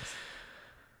mispronounced. Yes.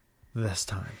 This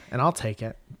time. And I'll take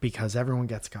it because everyone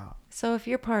gets got. So if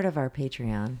you're part of our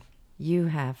Patreon, you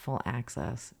have full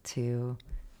access to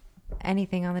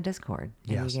anything on the Discord.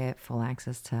 And yes. you get full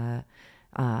access to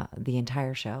the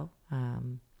entire show.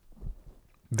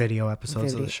 Video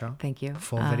episodes of the show. Thank you.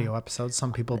 Full video episodes.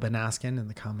 Some people have been asking in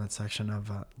the comment section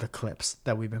of the clips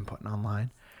that we've been putting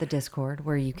online. The Discord,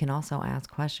 where you can also ask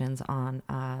questions on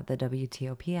the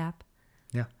WTOP app.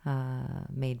 Yeah.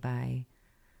 Made by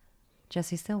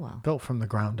Jesse Stillwell. Built from the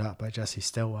ground up by Jesse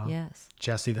Stillwell. Yes.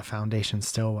 Jesse the Foundation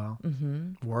Stillwell.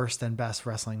 Mm-hmm. Worst and best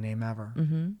wrestling name ever.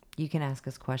 Mm-hmm. You can ask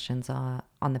us questions on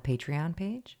the Patreon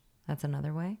page. That's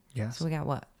another way. Yes. So we got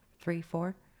what? 3,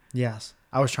 4? Yes.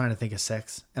 I was trying to think of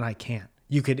 6 and I can't.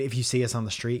 You could, if you see us on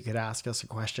the street, you could ask us a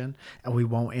question and we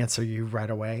won't answer you right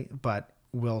away, but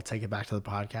we'll take it back to the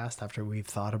podcast after we've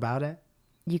thought about it.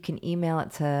 You can email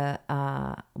it to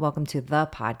welcome to the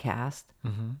podcast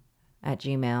at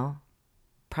Gmail.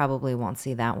 Probably won't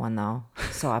see that one though.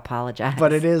 So I apologize.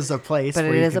 But it is a place. But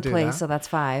it is a place. So that's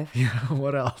 5. Yeah.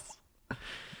 What else?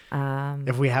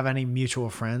 If we have any mutual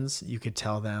friends, you could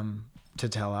tell them to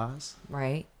tell us.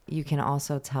 Right. You can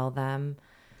also tell them.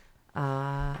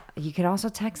 You could also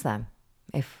text them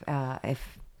if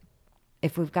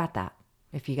we've got that.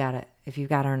 If you got it. If you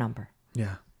got our number.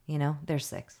 Yeah. You know, there's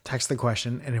 6. Text the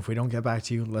question, and if we don't get back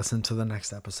to you, listen to the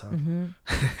next episode.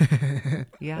 Mm-hmm.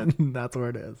 Yeah. That's where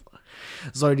it is.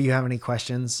 Zoe, do you have any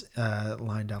questions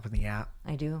lined up in the app?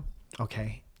 I do.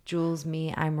 Okay. Jules,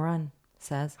 me, I'm Run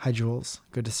says. Hi, Jules.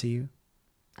 Good to see you.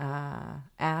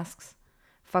 Asks,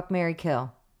 fuck, marry,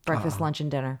 kill. Breakfast, lunch,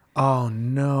 and dinner. Oh,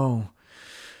 no.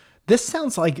 This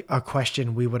sounds like a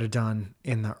question we would have done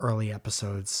in the early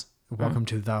episodes. Welcome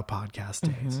to the podcast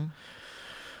days. Mm-hmm.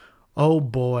 Oh,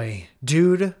 boy.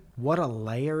 Dude, what a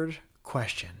layered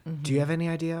question. Mm-hmm. Do you have any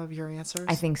idea of your answers?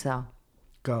 I think so.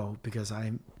 Go, because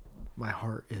my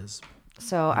heart is...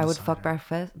 So I would fuck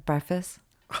breakfast.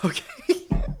 Okay.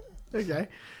 Okay.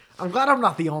 I'm glad I'm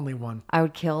not the only one. I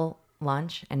would kill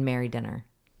lunch and marry dinner.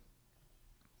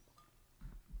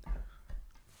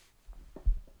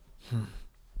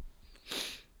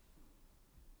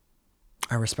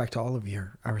 I respect all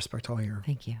your.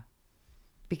 Thank you.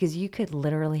 Because you could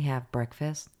literally have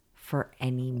breakfast for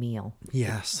any meal.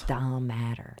 Yes. It don't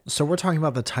matter. So we're talking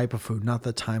about the type of food, not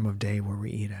the time of day where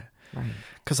we eat it. Right.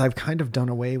 Because I've kind of done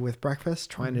away with breakfast,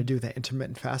 trying to do the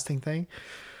intermittent fasting thing,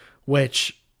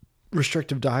 which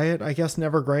restrictive diet, I guess,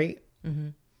 never great. Mm-hmm.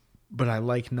 But I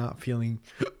like not feeling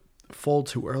full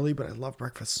too early, but I love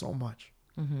breakfast so much.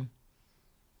 Mm-hmm.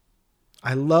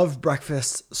 I love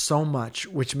breakfast so much,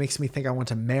 which makes me think I want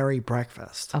to marry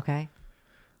breakfast. Okay.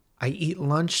 I eat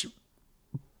lunch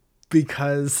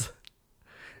because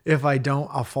if I don't,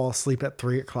 I'll fall asleep at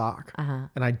 3:00.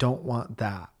 And I don't want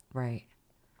that. Right.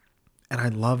 And I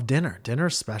love dinner.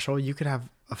 Dinner's special. You could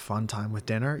have a fun time with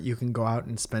dinner. You can go out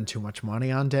and spend too much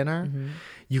money on dinner. Mm-hmm.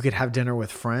 You could have dinner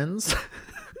with friends.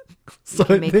 So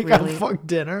I think I'd fuck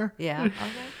dinner. Yeah.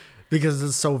 Okay. Because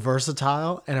it's so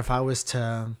versatile. And if I was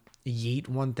to yeet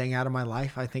one thing out of my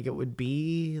life, I think it would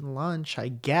be lunch, I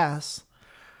guess.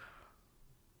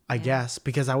 I guess,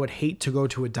 because I would hate to go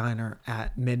to a diner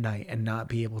at midnight and not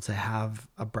be able to have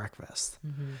a breakfast.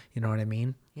 Mm-hmm. You know what I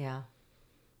mean? Yeah.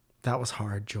 That was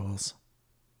hard, Jules.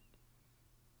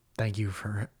 Thank you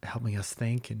for helping us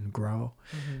think and grow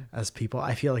as people.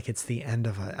 I feel like it's the end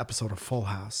of an episode of Full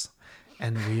House,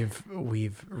 and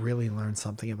we've really learned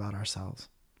something about ourselves.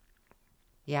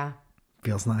 Yeah.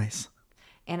 Feels nice.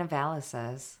 Anna Vallis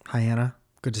says, hi, Anna.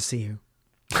 Good to see you.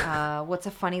 What's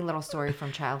a funny little story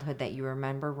from childhood that you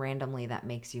remember randomly that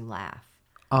makes you laugh?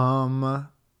 I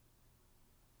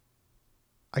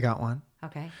got one.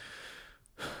 Okay.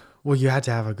 Well, you had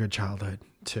to have a good childhood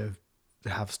to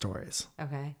have stories.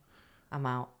 Okay. I'm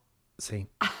out. See.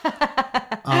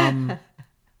 My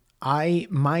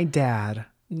dad,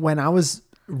 when I was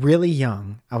really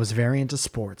young, I was very into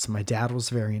sports. My dad was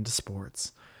very into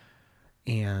sports.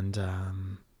 And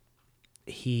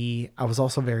I was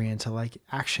also very into like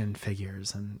action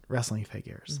figures and wrestling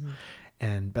figures. Mm-hmm.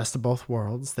 And best of both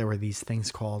worlds, there were these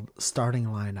things called starting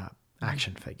lineup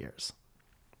action figures.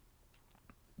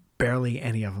 Barely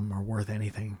any of them are worth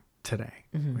anything today.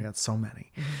 Mm-hmm. We got so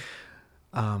many.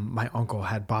 Mm-hmm. My uncle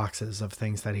had boxes of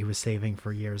things that he was saving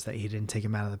for years that he didn't take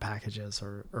them out of the packages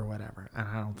or whatever. And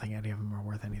I don't think any of them are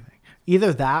worth anything.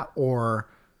 Either that or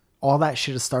all that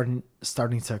shit is starting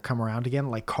to come around again.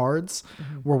 Like cards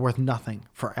were worth nothing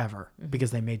forever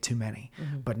because they made too many.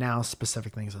 Mm-hmm. But now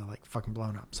specific things are like fucking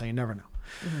blown up. So you never know.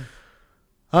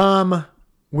 Mm-hmm.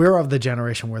 We're of the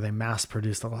generation where they mass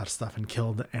produced a lot of stuff and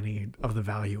killed any of the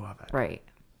value of it. Right.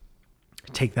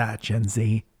 Take that, Gen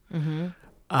Z. Mm-hmm.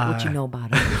 What you know about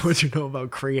it. What you know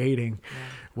about creating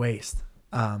waste.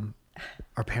 Our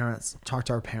parents, talk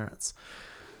to our parents.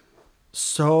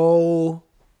 So,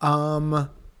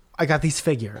 I got these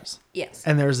figures. Yes.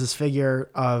 And there's this figure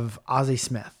of Ozzie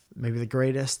Smith, maybe the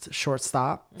greatest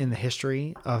shortstop in the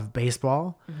history of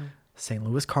baseball. Mm-hmm. St.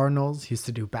 Louis Cardinals, used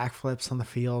to do backflips on the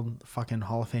field. Fucking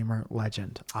Hall of Famer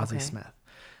legend, Ozzie Smith.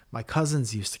 My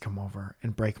cousins used to come over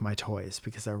and break my toys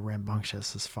because they're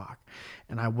rambunctious as fuck.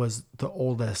 And I was the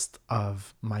oldest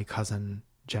of my cousin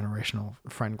generational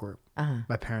friend group.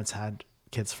 My parents had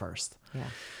kids first. Yeah.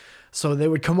 So they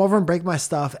would come over and break my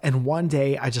stuff. And one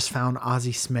day I just found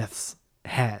Ozzie Smith's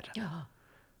head.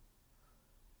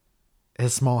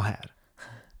 His small head.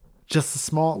 Just a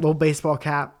small little baseball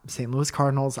cap, St. Louis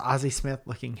Cardinals, Ozzie Smith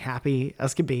looking happy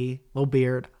as could be, little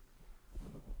beard.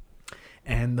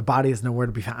 And the body is nowhere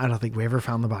to be found. I don't think we ever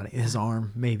found the body. His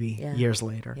arm, maybe years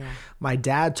later. Yeah. My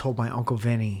dad told my Uncle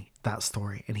Vinny that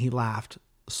story, and he laughed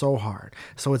so hard.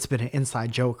 So it's been an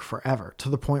inside joke forever, to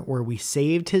the point where we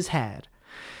saved his head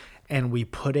and we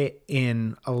put it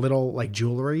in a little like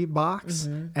jewelry box,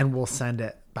 and we'll send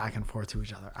it back and forth to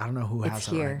each other. I don't know who has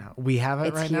it right now. We have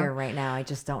it right now. I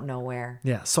just don't know where.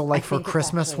 Yeah. So like for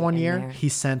Christmas one year, he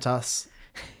sent us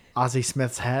Ozzie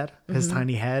Smith's head, his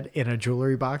tiny head, in a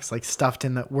jewelry box, like stuffed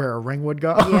in where a ring would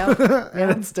go.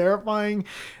 And it's terrifying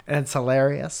and it's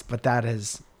hilarious. But that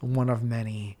is one of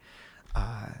many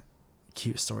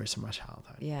cute stories from my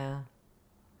childhood. Yeah.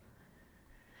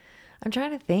 I'm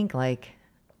trying to think, like...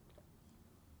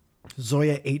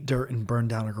 Zoya ate dirt and burned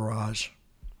down a garage.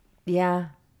 Yeah.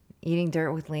 Eating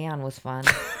dirt with Leon was fun.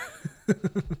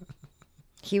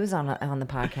 He was on the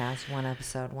podcast one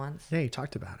episode once. Yeah, he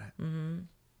talked about it. Mm-hmm.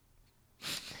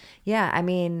 Yeah, I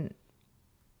mean,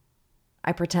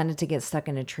 I pretended to get stuck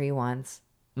in a tree once,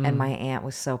 and my aunt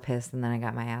was so pissed, and then I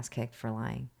got my ass kicked for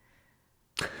lying.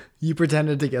 You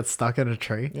pretended to get stuck in a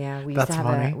tree? Yeah, we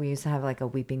used to have like a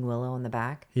weeping willow in the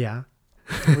back. Yeah.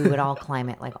 We would all climb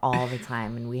it like all the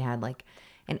time, and we had like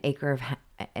an acre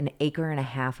and a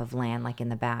half of land like in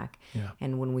the back. Yeah.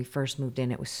 And when we first moved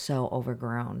in, it was so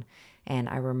overgrown. And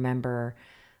I remember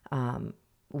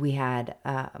we had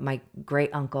my great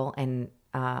uncle and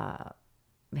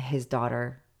his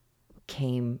daughter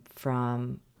came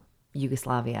from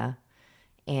Yugoslavia,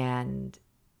 and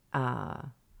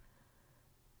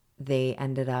they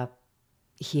ended up,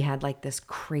 he had like this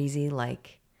crazy,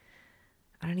 like,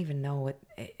 I don't even know what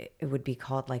it would be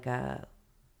called, like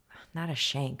not a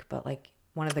shank, but like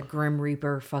one of the Grim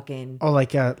Reaper fucking. Oh,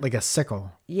 like a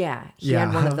sickle. Yeah. He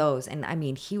had one of those. And I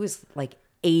mean, he was like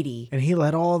 80. And he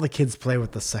let all the kids play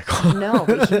with the sickle. No,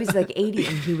 but he was like 80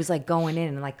 and he was like going in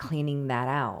and like cleaning that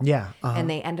out. Yeah. And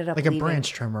they ended up like a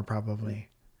branch trimmer probably.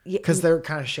 Because they're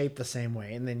kind of shaped the same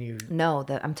way. And then you. No,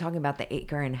 I'm talking about the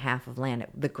acre and a half of land.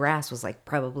 The grass was like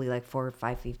probably like 4 or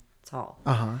 5 feet tall.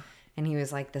 Uh-huh. And he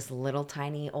was like this little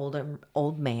tiny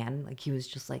old man. Like he was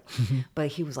just like, but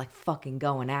he was like fucking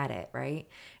going at it, right?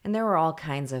 And there were all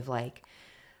kinds of like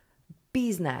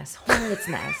bees nests, hornets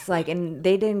nests, like, and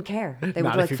they didn't care. They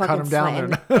would like fucking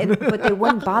slam, but they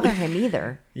wouldn't bother him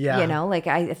either. Yeah, you know, like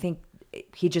I think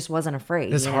he just wasn't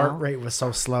afraid. His heart rate was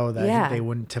so slow that they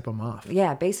wouldn't tip him off.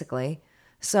 Yeah, basically.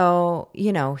 So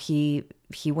you know, he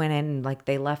went in, like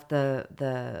they left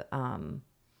the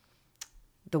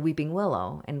weeping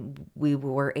willow, and we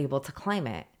were able to climb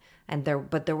it. And there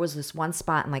was this one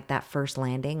spot in like that first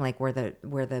landing, like where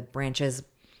the branches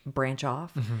branch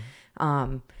off.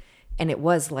 Mm-hmm. And it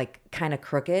was like kind of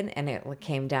crooked, and it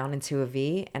came down into a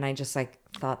V. And I just like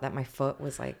thought that my foot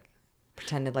was like,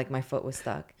 pretended like my foot was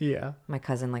stuck. Yeah. My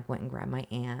cousin like went and grabbed my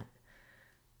aunt,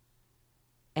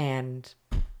 and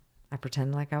I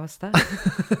pretended like I was stuck.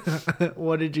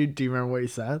 Do you remember what you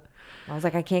said? I was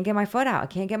like, I can't get my foot out. I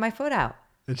can't get my foot out.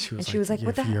 And she was like,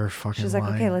 what the heck? She was like,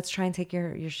 okay, let's try and take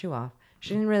your shoe off.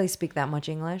 She didn't really speak that much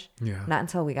English. Yeah. Not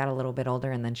until we got a little bit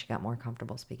older, and then she got more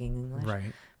comfortable speaking English.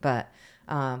 Right. But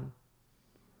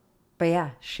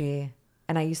yeah,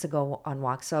 and I used to go on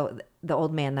walks. So the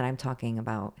old man that I'm talking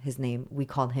about, his name, we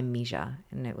called him Misha,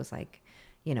 and it was like,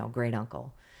 you know, great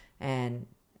uncle. And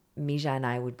Misha and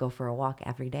I would go for a walk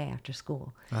every day after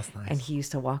school. That's nice. And he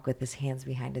used to walk with his hands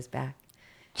behind his back.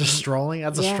 Just strolling?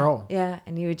 That's a stroll. Yeah,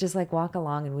 and you would just like walk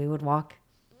along, and we would walk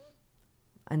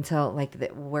until like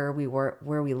where we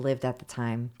lived at the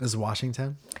time. Is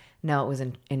Washington? No, it was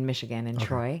in Michigan, in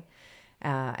Troy.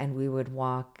 And we would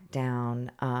walk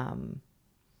down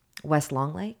West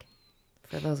Long Lake,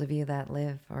 for those of you that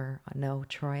live or know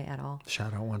Troy at all.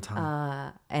 Shout out one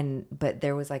time. But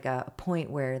there was like a point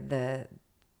where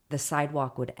the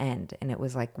sidewalk would end, and it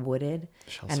was like wooded,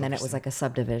 and then it was like a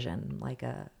subdivision, like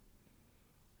a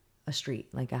street,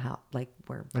 like a house, like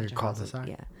where like a cul-de-sac.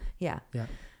 Yeah.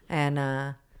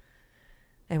 And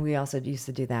we also used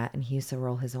to do that, and he used to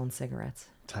roll his own cigarettes.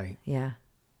 Tight. Yeah.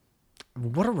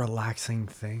 What a relaxing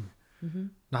thing. Mm-hmm.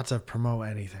 Not to promote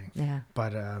anything. Yeah.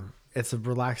 But it's a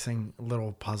relaxing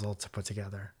little puzzle to put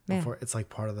together. Before it's like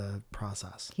part of the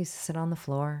process. He used to sit on the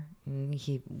floor, and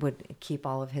he would keep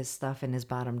all of his stuff in his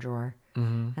bottom drawer,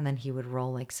 and then he would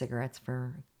roll like cigarettes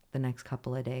for the next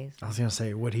couple of days. I was gonna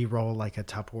say, would he roll like a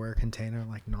Tupperware container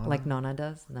like Nona? Like Nona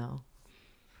does? No.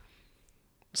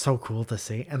 So cool to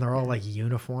see, and they're all like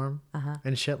uniform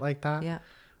and shit like that. Yeah.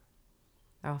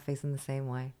 They're all facing the same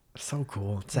way. So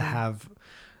cool to have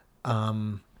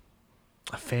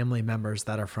family members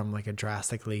that are from like a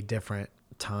drastically different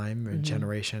time and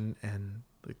generation and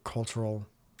cultural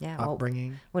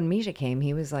upbringing. When Misha came,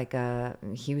 he was like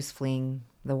he was fleeing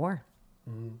the war.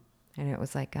 And it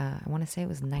was like, I want to say it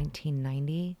was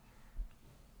 1990.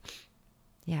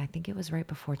 Yeah, I think it was right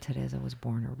before Teresa was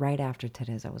born, or right after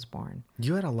Teresa was born.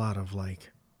 You had a lot of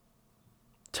like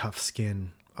tough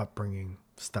skin upbringing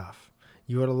stuff.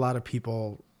 You had a lot of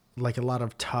people, like a lot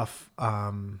of tough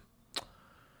role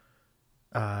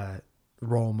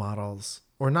models,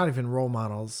 or not even role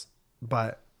models,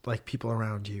 but like people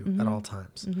around you at all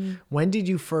times. When did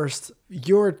you first,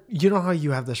 you know how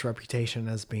you have this reputation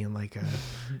as being like a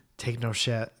take no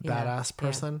shit badass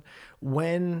person.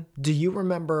 When do you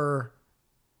remember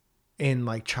in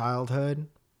like childhood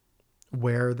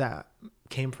where that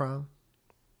came from?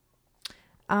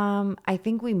 I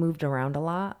think we moved around a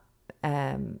lot.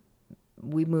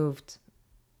 We moved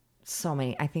so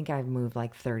many. I think I've moved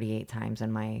like 38 times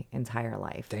in my entire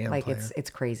life. Damn, like player. it's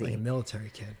crazy. Like a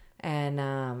military kid. And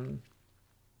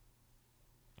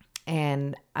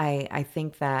I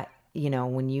think that, you know,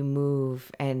 when you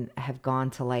move and have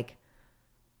gone to like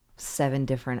 7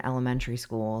 different elementary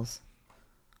schools,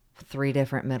 3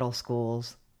 different middle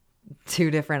schools, 2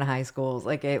 different high schools,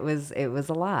 like it was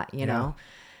a lot, you know?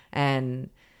 And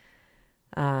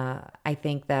I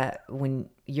think that when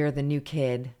you're the new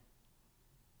kid,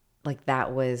 like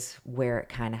that was where it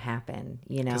kind of happened,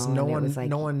 you know? Because no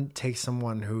one takes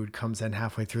someone who comes in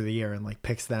halfway through the year and like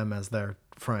picks them as their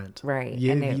friend. Right.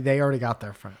 They already got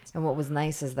their friends. And what was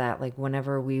nice is that like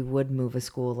whenever we would move a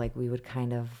school, like we would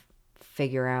kind of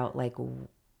figure out like,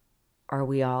 are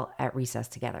we all at recess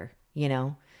together, you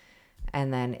know?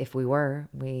 And then if we were,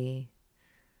 we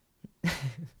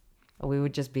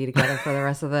would just be together for the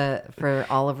rest of for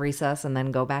all of recess and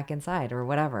then go back inside or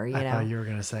whatever, you know? I thought you were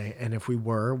going to say, and if we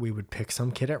were, we would pick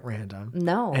some kid at random.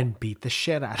 No. And beat the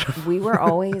shit out of him. We were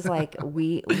always like,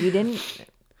 we didn't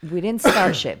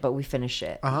start shit, but we finished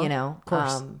shit, you know? Of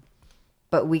course.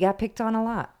 But we got picked on a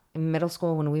lot. In middle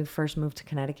school, when we first moved to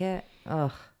Connecticut,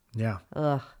 ugh. Yeah.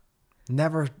 Ugh.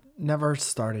 Never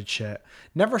started shit.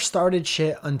 Never started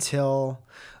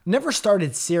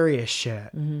serious shit,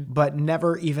 but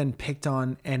never even picked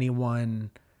on anyone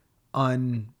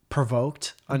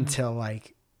unprovoked until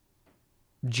like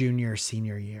junior,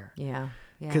 senior year. Yeah.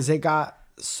 Because it got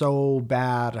so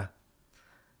bad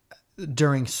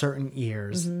during certain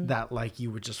years that like you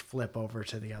would just flip over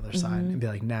to the other side and be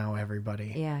like, now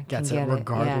everybody gets it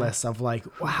regardless of like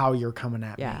how you're coming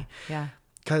at me. Yeah.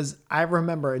 Because I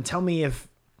remember, and tell me if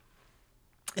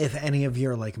any of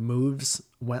your like moves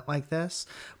went like this,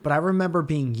 but I remember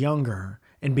being younger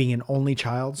and being an only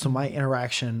child. So my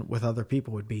interaction with other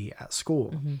people would be at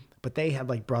school, but they had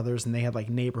like brothers and they had like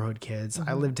neighborhood kids.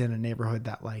 I lived in a neighborhood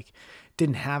that like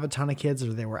didn't have a ton of kids,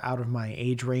 or they were out of my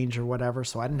age range or whatever.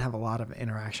 So I didn't have a lot of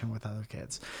interaction with other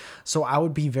kids. So I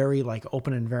would be very like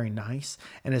open and very nice.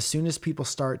 And as soon as people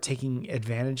start taking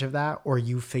advantage of that, or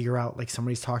you figure out like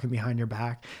somebody's talking behind your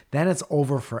back, then it's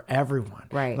over for everyone.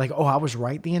 Right. Like, oh, I was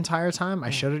right the entire time.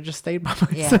 I should have just stayed by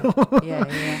myself.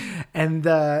 Yeah.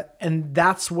 And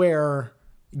that's where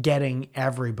getting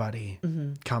everybody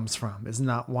comes from, is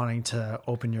not wanting to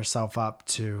open yourself up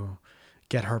to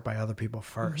get hurt by other people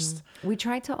first. We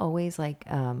tried to always like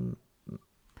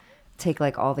take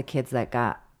like all the kids that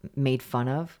got made fun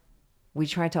of. We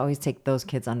tried to always take those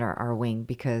kids under our wing,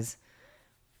 because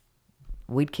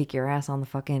we'd kick your ass on the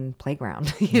fucking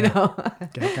playground, you know?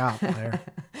 Get got there.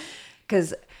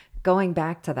 Because going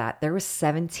back to that, there was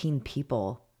 17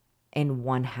 people in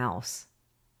one house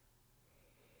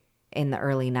in the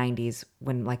early 90s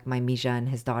when like my Misha and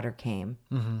his daughter came.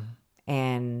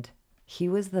 And he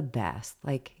was the best.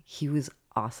 Like, he was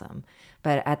awesome.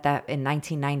 But in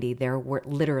 1990, there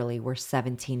were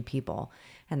 17 people.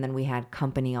 And then we had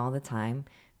company all the time.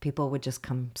 People would just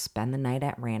come spend the night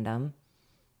at random.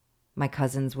 My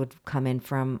cousins would come in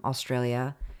from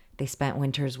Australia. They spent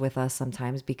winters with us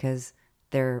sometimes because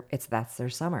that's their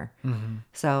summer.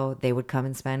 So they would come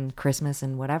and spend Christmas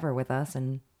and whatever with us,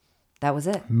 and that was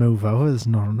it. Move over. There's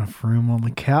not enough room on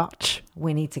the couch.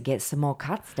 We need to get some more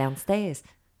cots downstairs.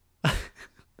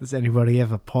 Does anybody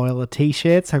have a pile of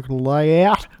t-shirts I could lay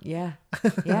out? Yeah.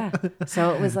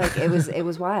 So it was like, it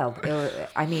was wild.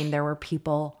 There were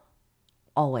people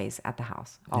always at the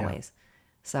house, always. Yeah.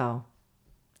 So,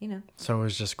 you know. So it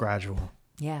was just gradual.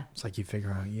 Yeah. It's like you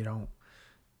figure out you don't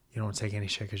take any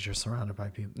shit because you're surrounded by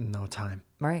people. No time.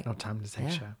 Right. No time to take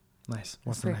shit. Nice.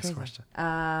 What's the next question?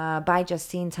 By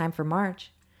Justine, time for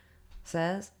March,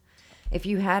 says, if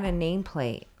you had a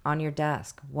nameplate on your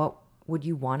desk, what would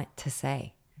you want it to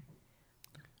say?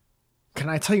 Can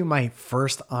I tell you my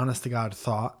first honest to God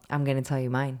thought? I'm going to tell you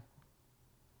mine.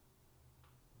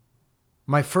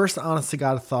 My first honest to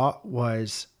God thought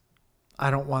was,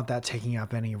 I don't want that taking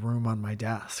up any room on my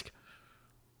desk.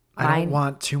 I don't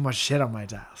want too much shit on my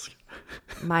desk.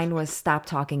 Mine was, stop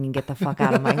talking and get the fuck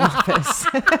out of my office.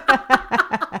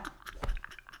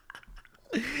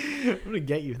 I'm going to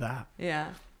get you that. Yeah.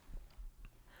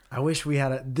 I wish we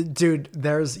had dude,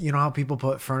 there's, you know how people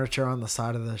put furniture on the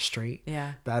side of the street?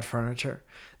 Yeah. Bad furniture.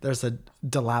 There's a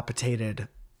dilapidated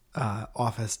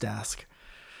office desk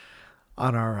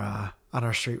on our on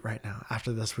our street right now.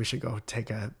 After this, we should go take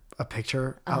a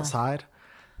picture outside,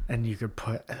 and you could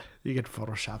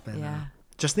Photoshop in. Yeah.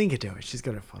 Justine could do it. She's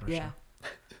good at Photoshop. Yeah.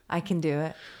 I can do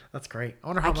it. That's great. I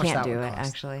wonder how much that would cost. I can't do it,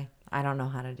 actually. I don't know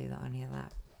how to do any of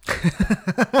that.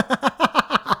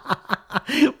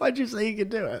 Why'd you say you could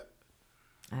do it?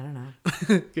 I don't know.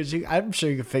 Because I'm sure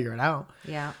you could figure it out.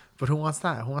 Yeah. But who wants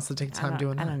that? Who wants to take time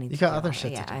doing that? I don't need you to. got other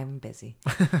shit to do. Yeah, I'm busy.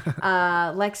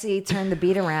 Lexi turned the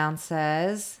beat around,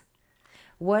 says,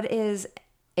 what is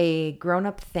a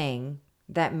grown-up thing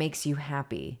that makes you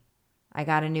happy? I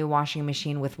got a new washing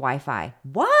machine with Wi-Fi.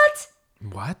 What?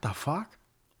 What the fuck?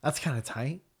 That's kind of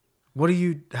tight. What do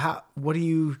you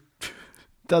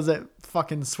does it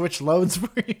fucking switch loads for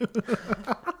you?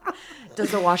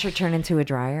 Does the washer turn into a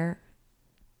dryer?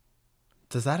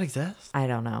 Does that exist? I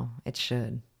don't know. It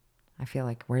should. I feel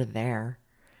like we're there.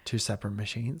 2 separate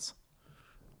machines.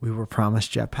 We were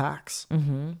promised jetpacks.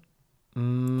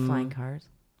 Mm-hmm. Flying cars.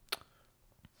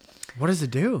 What does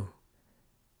it do?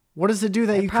 What does it do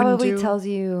that you couldn't do? It probably tells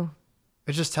you.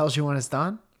 It just tells you when it's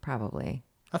done? Probably.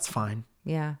 That's fine.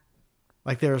 Yeah.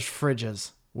 Like there's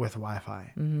fridges with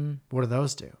Wi-Fi. Mm-hmm. What do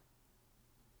those do?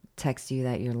 Text you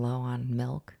that you're low on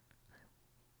milk.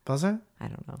 Does it? I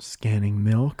don't know. Scanning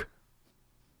milk.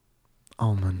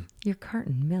 Almond. Your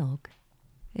carton milk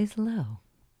is low.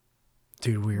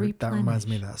 Dude, that reminds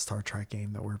me of that Star Trek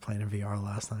game that we were playing in VR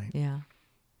last night. Yeah.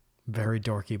 Very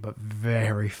dorky, but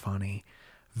very funny.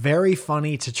 Very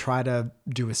funny to try to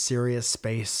do a serious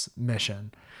space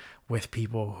mission with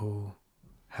people who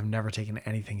have never taken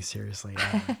anything seriously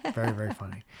ever. Very, very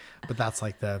funny. But that's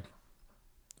like the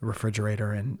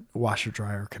refrigerator and washer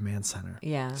dryer command center.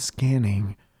 Yeah.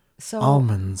 Scanning.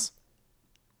 Almonds.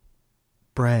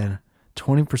 Bread.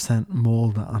 20%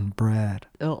 mold on bread.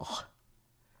 Ugh.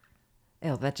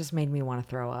 Ew, that just made me want to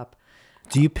throw up.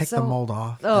 Do you pick the mold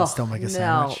off and still make a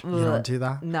sandwich? You don't do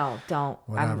that? No, don't.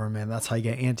 Whatever, man. That's how you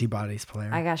get antibodies, player.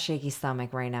 I got shaky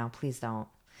stomach right now. Please don't.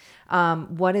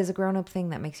 What is a grown-up thing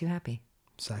that makes you happy?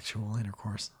 Sexual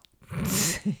intercourse.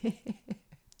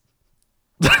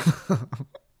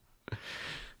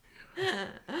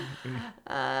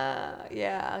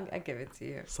 Yeah, I'll give it to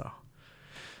you. So,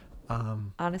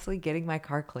 honestly, getting my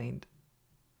car cleaned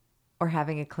or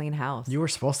having a clean house. You were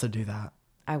supposed to do that.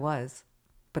 I was,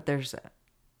 but that's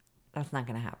not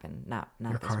going to happen. Not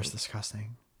your car's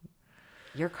disgusting.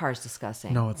 Your car's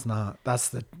disgusting. No, it's not. That's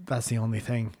the only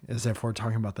thing is if we're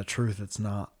talking about the truth, it's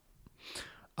not.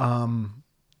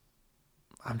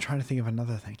 I'm trying to think of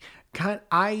another thing.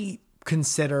 I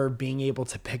consider being able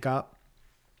to pick up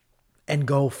and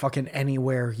go fucking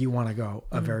anywhere you want to go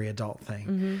a very adult thing.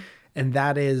 Mm-hmm. And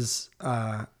that is,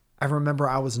 I remember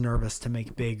I was nervous to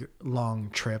make big, long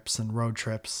trips and road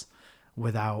trips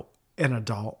without an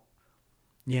adult,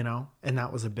 and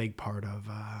that was a big part of,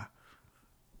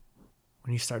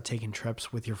 when you start taking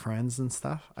trips with your friends and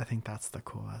stuff. I think that's the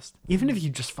coolest. Even if you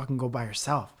just fucking go by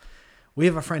yourself. We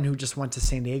have a friend who just went to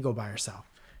San Diego by herself,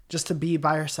 just to be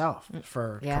by herself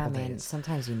for a couple days.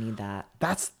 Sometimes you need that.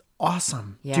 That's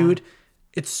awesome, dude.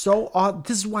 It's so odd.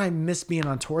 This is why I miss being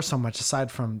on tour so much,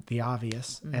 aside from the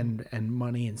obvious and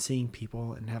money and seeing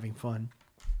people and having fun,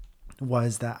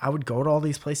 was that I would go to all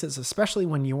these places, especially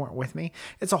when you weren't with me.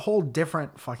 It's a whole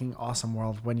different fucking awesome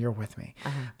world when you're with me.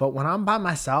 But when I'm by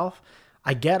myself,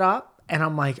 I get up and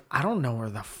I'm like, I don't know where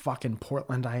the fucking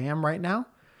Portland I am right now.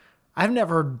 I've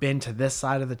never been to this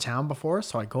side of the town before,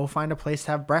 so I go find a place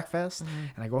to have breakfast,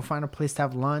 and I go find a place to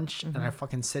have lunch, and I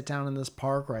fucking sit down in this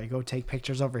park, or I go take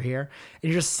pictures over here, and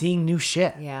you're just seeing new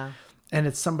shit. Yeah. And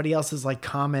it's somebody else's like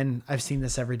common, I've seen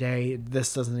this every day,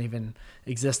 this doesn't even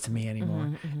exist to me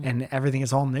anymore. And everything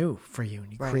is all new for you.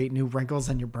 And you create new wrinkles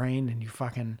in your brain, and you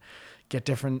fucking get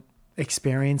different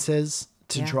experiences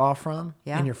to draw from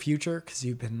in your future, because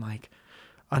you've been like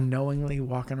unknowingly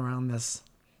walking around this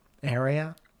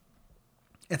area.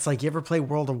 It's like, you ever play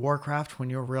World of Warcraft when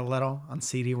you were real little on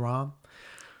CD-ROM?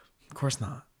 Of course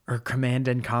not. Or Command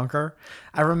and Conquer.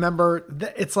 I remember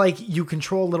it's like you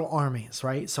control little armies,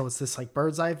 right? So it's this like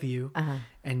bird's eye view,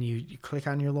 and you click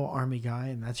on your little army guy,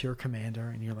 and that's your commander,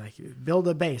 and you're like, build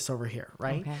a base over here,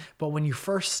 right? Okay. But when you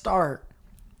first start,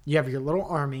 you have your little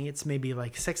army. It's maybe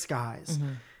like 6 guys,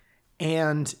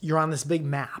 and you're on this big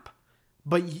map.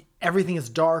 But everything is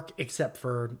dark except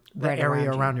for the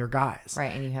area around your guys.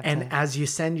 Right. And you have as you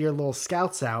send your little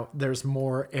scouts out, there's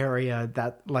more area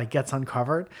that like gets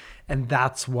uncovered. And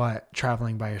that's what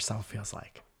traveling by yourself feels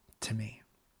like to me.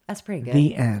 That's pretty good.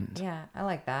 The end. Yeah, I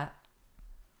like that.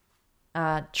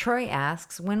 Troy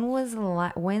asks, when's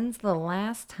the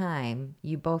last time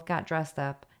you both got dressed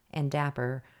up and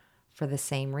dapper for the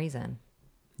same reason?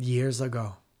 Years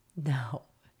ago. No.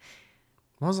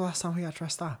 When was the last time we got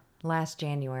dressed up? Last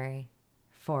January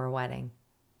for a wedding.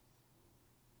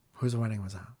 Whose wedding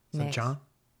was that? Was it John?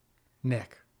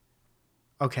 Nick.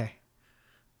 Okay.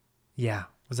 Yeah.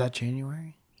 Was that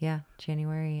January? Yeah,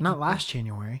 January. Not last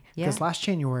January. Because last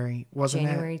January, wasn't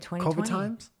January it 2020. COVID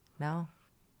times? No.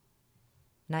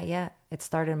 Not yet. It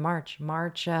started in March.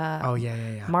 March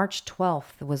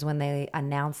 12th was when they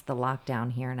announced the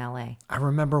lockdown here in LA. I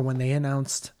remember when they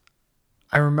announced...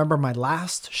 I remember my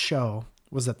last show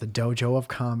was at the Dojo of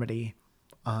Comedy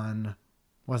on...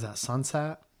 Was that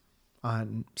Sunset?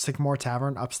 On Sycamore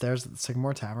Tavern, upstairs at the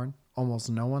Sycamore Tavern. Almost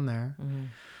no one there. Mm-hmm.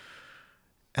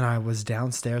 And I was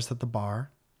downstairs at the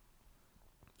bar.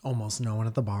 Almost no one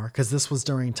at the bar. Because this was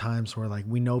during times where, like,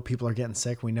 we know people are getting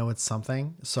sick. We know it's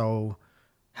something. So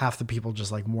half the people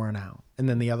just, like, worn out. And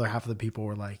then the other half of the people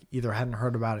were, like, either hadn't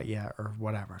heard about it yet or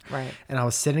whatever. Right. And I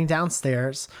was sitting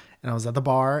downstairs. And I was at the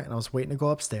bar. And I was waiting to go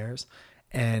upstairs.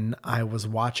 And I was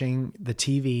watching the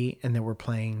TV. And they were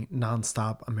playing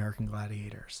nonstop American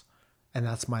Gladiators. And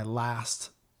that's my last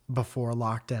before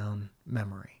lockdown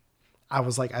memory. I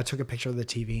was like, I took a picture of the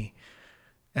TV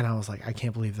and I was like, I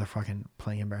can't believe they're fucking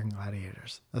playing American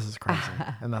Gladiators. This is crazy.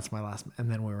 And that's my last.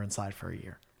 And then we were inside for a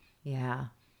year. Yeah.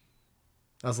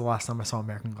 That was the last time I saw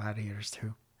American Gladiators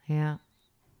too. Yeah.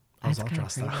 I was all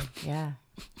dressed up. Yeah.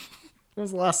 It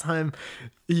was the last time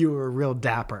you were real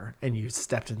dapper and you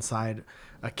stepped inside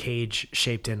a cage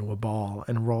shaped into a ball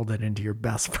and rolled it into your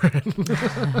best friend.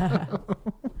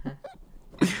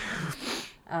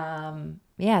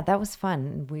 Yeah, that was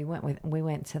fun. We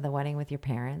went to the wedding with your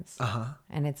parents.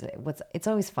 And it's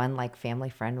always fun, like family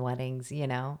friend weddings, you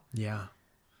know? Yeah.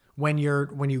 When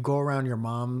you go around your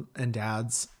mom and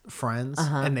dad's friends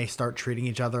and they start treating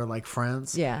each other like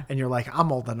friends. Yeah. And you're like,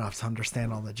 I'm old enough to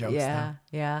understand all the jokes now.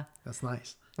 Yeah. That's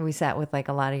nice. We sat with like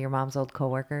a lot of your mom's old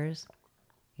coworkers.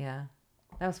 Yeah.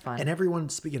 That was fun. And everyone,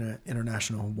 speaking of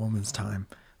International Women's Time,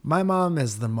 my mom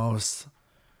is the most...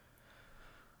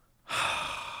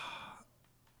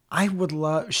 I would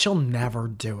love... She'll never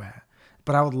do it.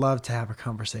 But I would love to have a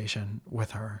conversation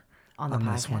with her on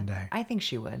this one day. I think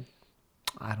she would.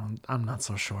 I'm not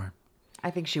so sure.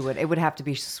 I think she would. It would have to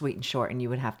be sweet and short, and you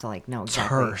would have to like know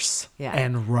exactly. Terse. Yeah.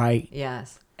 And right.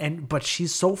 Yes. But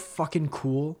she's so fucking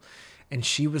cool. And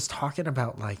she was talking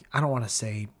about, like, I don't want to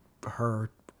say her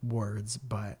words,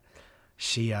 but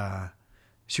she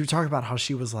would talk about how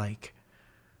she was like,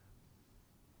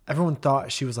 everyone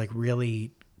thought she was like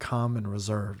really calm and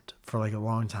reserved for like a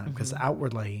long time because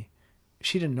outwardly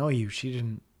she didn't know you. She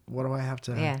didn't, what do I have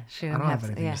to, I don't have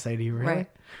anything to say to you, really. Right.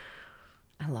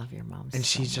 I love your mom. And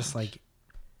she's just like,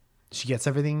 she gets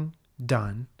everything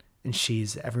done and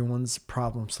she's everyone's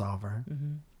problem solver.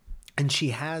 And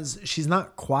she's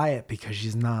not quiet because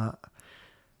she doesn't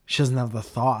have the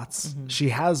thoughts. She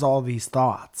has all these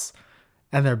thoughts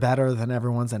and they're better than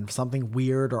everyone's. And if something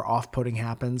weird or off-putting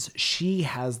happens, she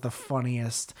has the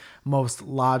funniest, most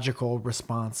logical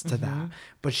response to that.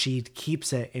 But she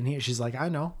keeps it in here. She's like, I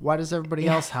know. Why does everybody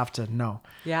else have to know?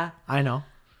 Yeah. I know.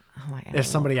 Oh my God, if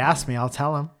somebody asks me, I'll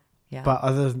tell them. Yeah. But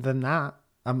other than that,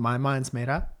 my mind's made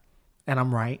up and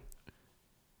I'm right.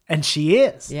 And she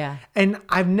is. Yeah. And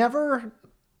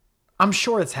I'm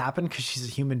sure it's happened because she's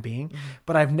a human being,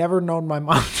 but I've never known my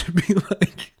mom to be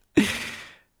like,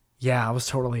 yeah, I was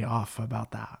totally off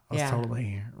about that. I was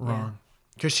totally wrong.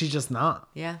 Because she's just not.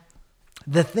 Yeah.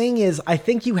 The thing is, I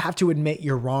think you have to admit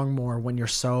you're wrong more when you're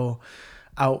so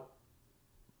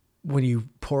when you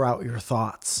pour out your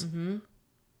thoughts.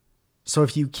 So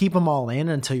if you keep them all in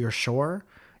until you're sure,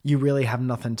 you really have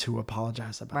nothing to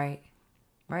apologize about.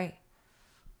 Right.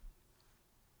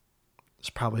 There's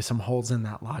probably some holes in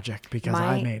that logic because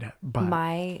I made it. But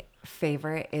my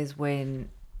favorite is I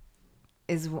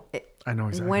know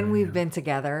exactly when we've been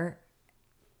together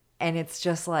and it's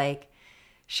just like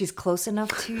she's close enough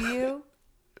to you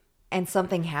and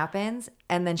something happens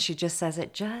and then she just says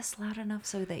it just loud enough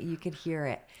so that you could hear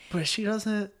it. But she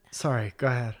doesn't. Sorry, go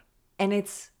ahead. And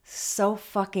it's so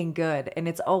fucking good. And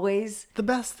it's always the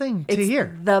best thing to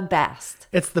hear. The best.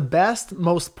 It's the best,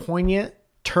 most poignant,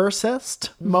 tersest,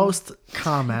 most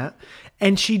comment.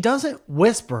 And she doesn't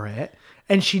whisper it.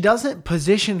 And she doesn't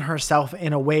position herself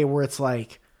in a way where it's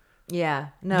like, yeah,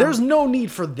 no. There's no need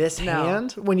for this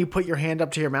hand when you put your hand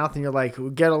up to your mouth and you're like,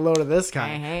 get a load of this guy.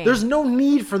 Hey. There's no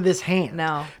need for this hand.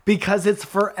 No. Because it's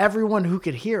for everyone who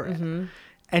could hear it.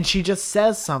 And she just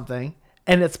says something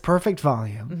and it's perfect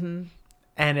volume.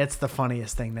 And it's the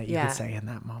funniest thing that you could say in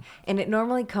that moment. And it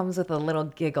normally comes with a little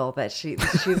giggle that she's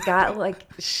got. Like,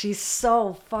 she's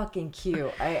so fucking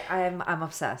cute. I'm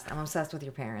obsessed. I'm obsessed with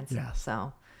your parents. Yeah.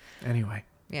 So. Anyway.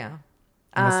 Yeah.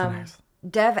 What's the next?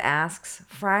 Dev asks,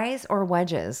 fries or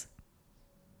wedges?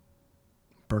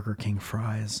 Burger King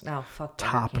fries. Oh, fuck Burger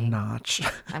Top King. notch.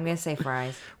 I'm going to say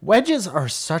fries. Wedges are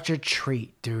such a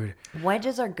treat, dude.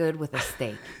 Wedges are good with a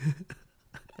steak.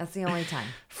 That's the only time.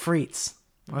 Frites.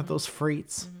 Aren't those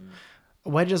frites?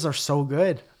 Wedges are so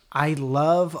good. I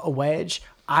love a wedge.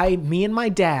 Me and my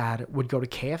dad would go to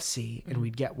KFC and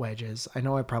we'd get wedges. I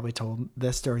know I probably told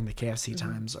this during the KFC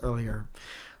times earlier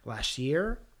last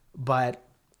year, but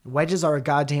wedges are a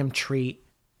goddamn treat,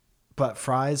 but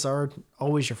fries are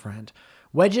always your friend.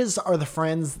 Wedges are the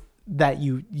friends that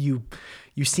you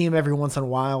see them every once in a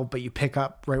while, but you pick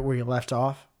up right where you left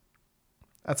off.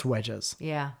 That's wedges.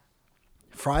 Yeah.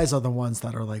 Fries are the ones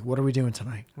that are like, what are we doing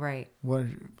tonight? Right.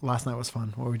 Last night was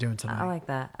fun. What are we doing tonight? I like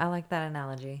that. I like that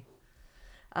analogy.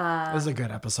 This is a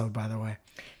good episode, by the way.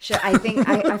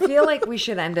 I feel like we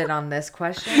should end it on this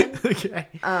question. Okay.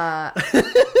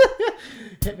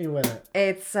 Hit me with it.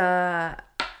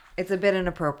 It's a bit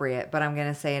inappropriate, but I'm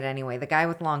going to say it anyway. The guy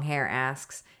with long hair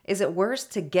asks, is it worse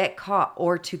to get caught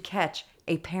or to catch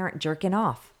a parent jerking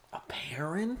off? A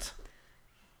parent?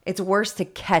 It's worse to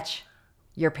catch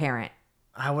your parent.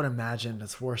 I would imagine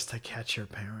it's worse to catch your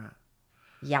parent.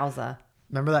 Yowza.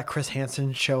 Remember that Chris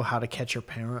Hansen show, How to Catch Your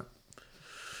Parent?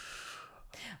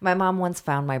 My mom once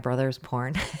found my brother's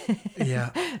porn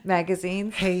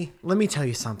magazines. Hey, let me tell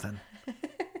you something.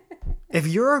 If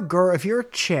you're a girl, if you're a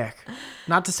chick,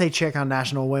 not to say chick on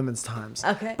National Women's Times,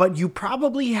 okay, but you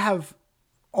probably have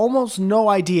almost no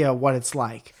idea what it's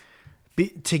like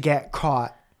to get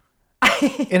caught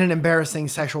in an embarrassing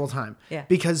sexual time. Yeah.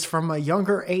 Because from a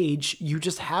younger age, you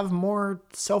just have more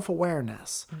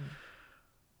self-awareness.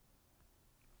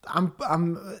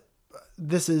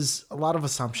 This is a lot of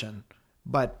assumption,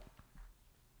 but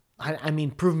I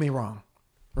mean, prove me wrong,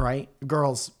 right?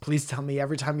 Girls, please tell me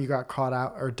every time you got caught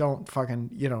out, or don't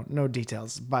fucking, no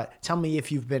details, but tell me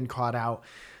if you've been caught out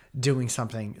doing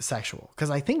something sexual. Because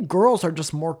I think girls are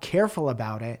just more careful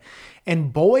about it.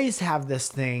 And boys have this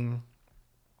thing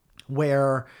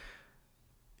where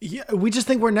we just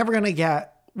think we're never going to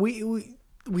get, we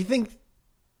think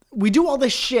we do all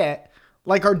this shit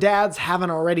like our dads haven't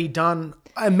already done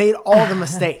and made all the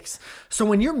mistakes. So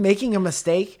when you're making a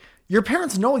mistake, your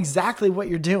parents know exactly what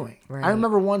you're doing. Right. I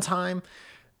remember one time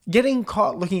getting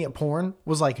caught looking at porn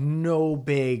was like no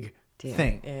big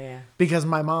thing. Yeah. Because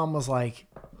my mom was like,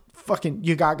 fucking,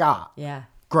 you got. Yeah.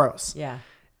 Gross. Yeah.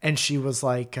 And she was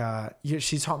like,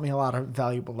 she taught me a lot of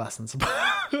valuable lessons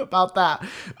about that.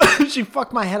 She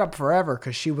fucked my head up forever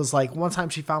because she was like, one time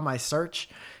she found my search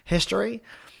history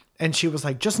and she was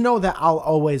like, just know that I'll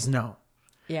always know.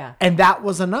 Yeah. And that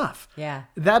was enough. Yeah.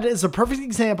 That is a perfect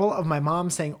example of my mom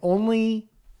saying only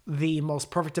the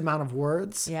most perfect amount of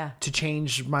words to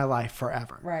change my life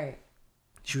forever. Right.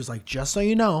 She was like, just so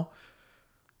you know,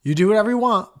 you do whatever you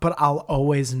want, but I'll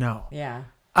always know. Yeah.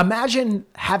 Imagine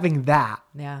having that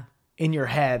in your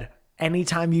head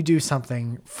anytime you do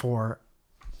something for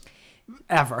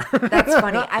ever. That's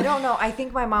funny. I don't know. I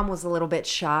think my mom was a little bit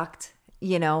shocked,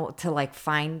 to like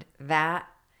find that.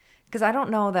 Because I don't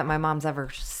know that my mom's ever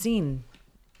seen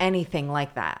anything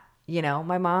like that.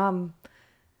 My mom,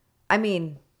 I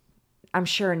mean, I'm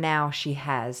sure now she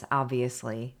has,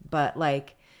 obviously. But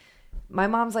like, my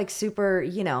mom's like super,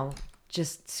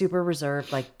 just super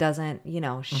reserved, like doesn't,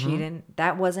 she didn't,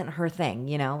 that wasn't her thing,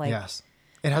 like. Yes.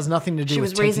 It has nothing to do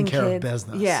with taking care of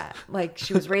business. Yeah. Like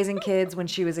she was raising kids when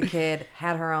she was a kid,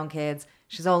 had her own kids.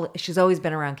 She's always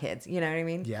been around kids. You know what I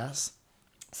mean? Yes.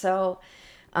 So,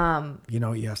 you know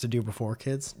what you have to do before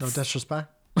kids? No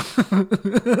disrespect.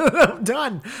 I'm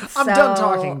done. I'm done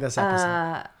talking this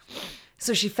episode.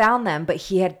 So she found them, but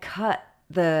he had cut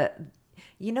the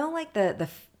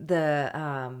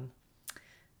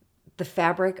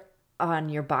fabric on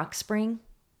your box spring.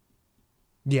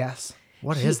 Yes.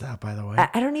 What is that, by the way?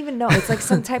 I don't even know. It's like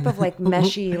some type of like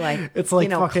meshy, like, it's like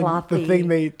fucking clothy. The thing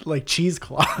they like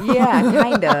cheesecloth. Yeah,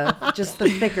 kind of. Just the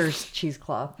thicker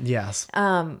cheesecloth. Yes.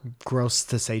 Gross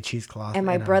to say cheesecloth. And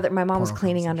my mom was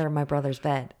cleaning under my brother's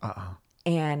bed.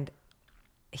 And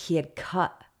he had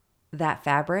cut that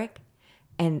fabric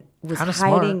and was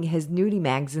hiding his nudie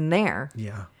mags in there.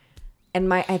 Yeah.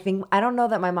 And I don't know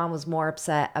that my mom was more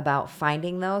upset about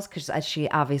finding those because she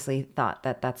obviously thought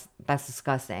that that's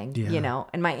disgusting,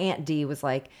 And my Aunt Dee was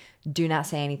like, do not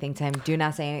say anything to him. Do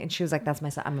not say anything. And she was like, that's my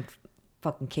son. I'm going to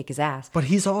fucking kick his ass. But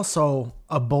he's also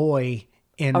a boy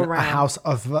in a house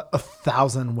of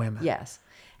 1,000 women. Yes.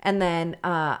 And then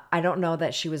I don't know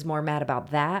that she was more mad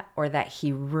about that or that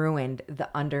he ruined the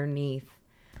underneath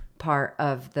part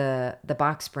of the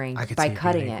box spring by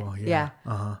cutting it. Yeah.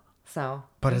 Uh-huh. So,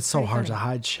 but it's so hard to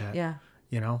hide shit. Yeah.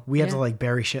 We had to like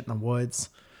bury shit in the woods.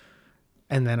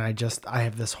 And then I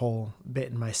have this whole bit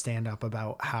in my stand up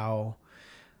about how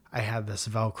I had this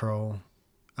Velcro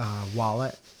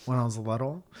wallet when I was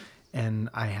little, and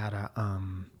I had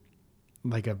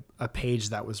a page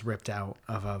that was ripped out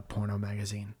of a porno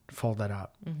magazine, folded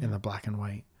up in the black and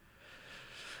white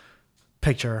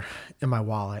picture in my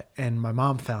wallet, and my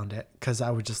mom found it because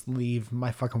I would just leave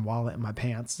my fucking wallet in my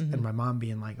pants, and my mom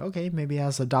being like, okay, maybe it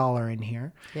has $1 in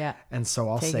here. Yeah. And so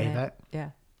I'll save it. Yeah.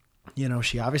 You know,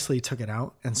 she obviously took it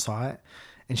out and saw it,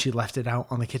 and she left it out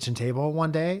on the kitchen table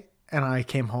one day. And I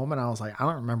came home and I was like, I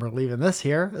don't remember leaving this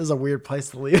here. This is a weird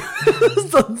place to leave.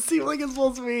 This doesn't seem like it's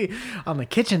supposed to be on the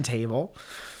kitchen table.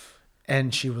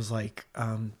 And she was like,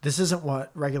 this isn't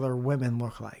what regular women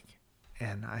look like.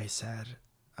 And I said,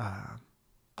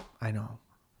 I know.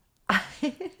 I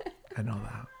know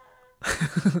that.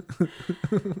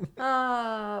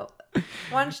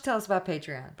 Why don't you tell us about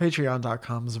Patreon?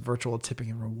 Patreon.com is a virtual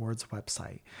tipping and rewards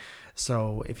website.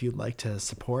 So if you'd like to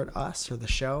support us or the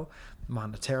show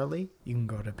monetarily, you can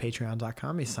go to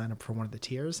patreon.com. You sign up for one of the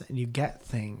tiers and you get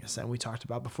things that we talked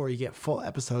about before. You get full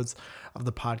episodes of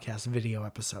the podcast, video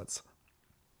episodes.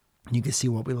 You can see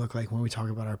what we look like when we talk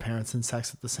about our parents and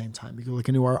sex at the same time. You can look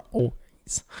into our old.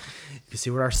 You can see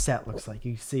what our set looks like.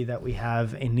 You can see that we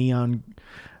have a neon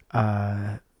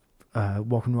welcome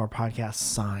to our podcast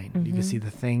sign. You can see the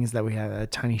things that we have, a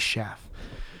tiny chef.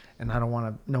 And I don't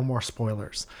want to, no more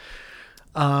spoilers.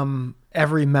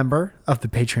 Every member of the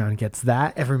Patreon gets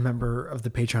that. Every member of the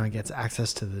Patreon gets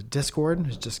access to the Discord.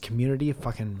 It's just community of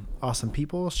fucking awesome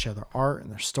people share their art and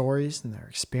their stories and their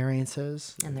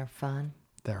experiences. And they're fun.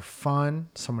 They're fun.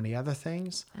 So many other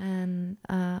things. And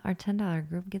our $10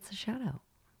 group gets a shout out.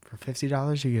 For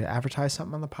 $50, you get advertise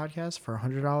something on the podcast. For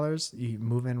 $100, you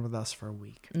move in with us for a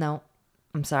week. No,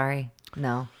 I'm sorry.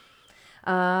 No.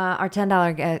 Our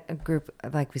 $10 group,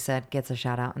 like we said, gets a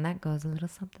shout out, and that goes a little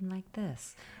something like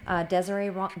this. Desiree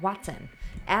Watson,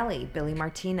 Allie, Billy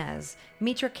Martinez,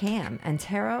 Mitra Cam,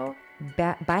 Antero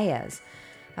Baez,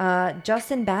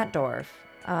 Justin Batdorf,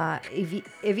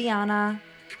 Iviana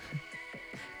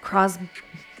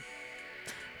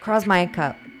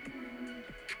Crosmycup.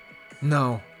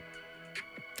 No.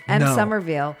 M. No.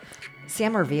 Somerville.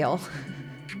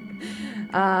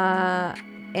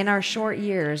 In our short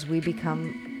years, we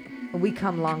come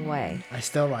long way. I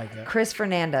still like it. Chris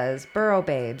Fernandez, Burrow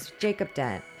Babes, Jacob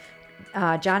Dent,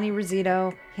 Johnny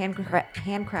Rosito,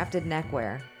 handcrafted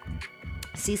neckwear,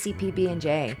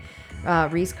 CCPB&J,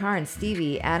 Reese Carnes,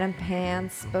 Stevie, Adam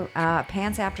Pants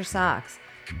After Socks,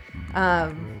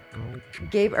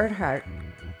 Gabe Earnhardt,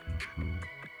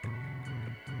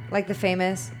 like the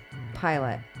famous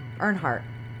pilot, Earnhardt,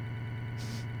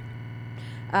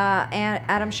 and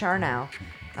Adam Sharnow,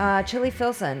 Chili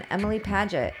Filson, Emily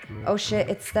Paget, Oh Shit,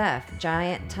 It's Steph,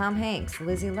 Giant, Tom Hanks,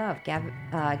 Lizzie Love,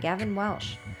 Gavin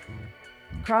Welsh,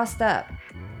 Crossed Up,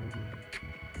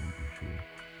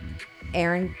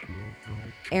 Aaron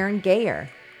Gayer,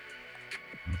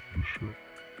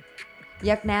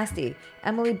 Yuck Nasty,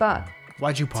 Emily Buck.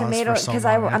 Why'd you pause for so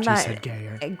long after you said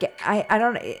Gayer? I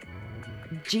don't.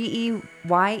 Geyer.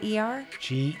 Geyer.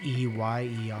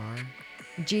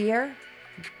 Geyer.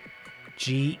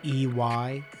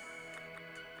 Gey.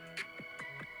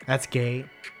 That's gay.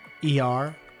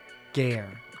 Er. Gayer.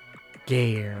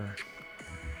 Gayer.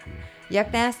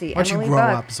 Yuck Nasty. Why don't Emily you grow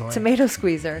Buck. up, Zoe? Tomato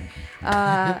Squeezer.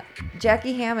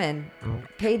 Jackie Hammond.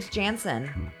 Paige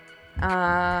Jansen.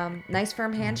 Nice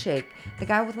Firm Handshake. The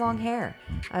Guy with Long Hair.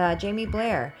 Jamie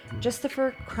Blair.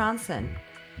 Justopher Cronson.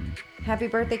 Happy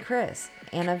Birthday, Chris.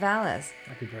 Anna Valles.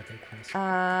 Happy birthday, Chris.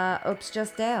 Oops,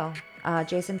 Just Dale.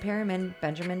 Jason Perryman,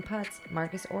 Benjamin Putz,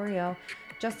 Marcus Oreo,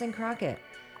 Justin Crockett,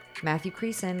 Matthew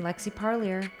Creason, Lexi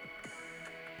Parlier,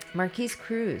 Marquise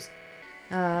Cruz.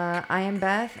 I am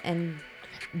Beth, and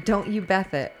don't you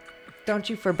Beth it. Don't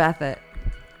you for Beth it.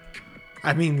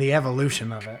 I mean, the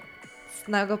evolution of it.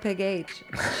 Snuggle Pig H,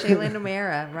 Shaylin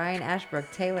O'Mara, Ryan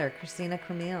Ashbrook, Taylor, Christina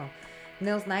Camille,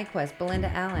 Nils Nyquist, Belinda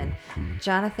Allen,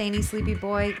 Jonathan Sleepy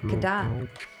Boy Kadat,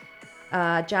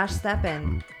 Josh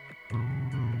Steppen,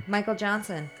 Michael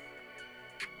Johnson,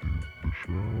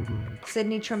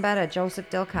 Sydney Trombetta, Joseph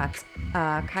Dilcox,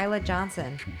 Kyla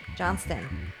Johnston,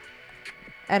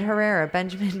 Ed Herrera,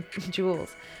 Benjamin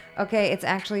Jules. Okay, it's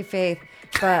actually Faith,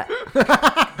 but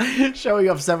showing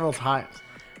up several times.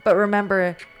 But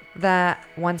remember that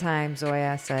one time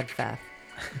Zoya said Feth.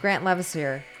 Grant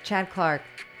Levasseur, Chad Clark,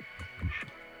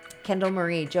 Kendall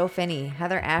Marie, Joe Finney,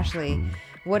 Heather Ashley,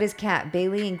 What is Cat,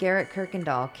 Bailey and Garrett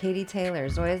Kirkendall, Katie Taylor,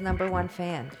 Zoya's #1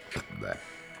 fan,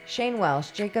 Shane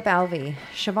Welsh, Jacob Alvey,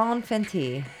 Siobhan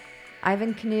Fenty,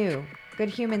 Ivan Canoe, Good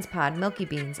Humans Pod, Milky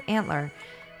Beans, Antler,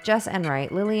 Jess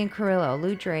Enright, Lillian Carrillo,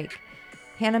 Lou Drake,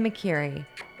 Hannah McCurry,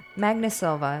 Magnus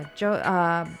Silva,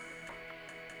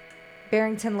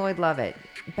 Barrington Lloyd Lovett,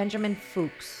 Benjamin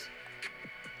Fuchs,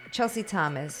 Chelsea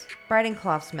Thomas, Bryden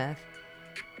Clough-Smith,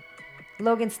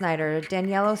 Logan Snyder,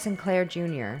 Daniello Sinclair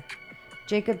Jr.,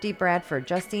 Jacob D. Bradford,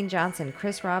 Justine Johnson,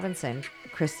 Chris Robinson,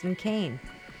 Kristen Kane,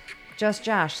 Just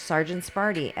Josh, Sergeant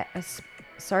Sparty,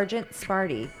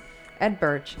 Ed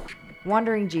Birch,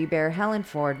 Wandering G-Bear, Helen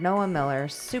Ford, Noah Miller,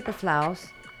 Superflaus,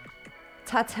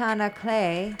 Tatiana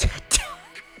Clay,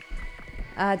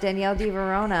 Danielle D.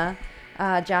 Verona,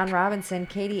 John Robinson,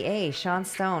 Katie A., Sean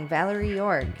Stone, Valerie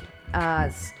York,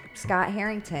 Scott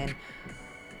Harrington,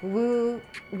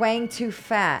 Wang Too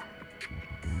Fat.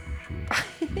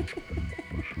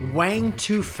 Wang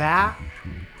Too Fat?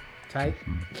 Type.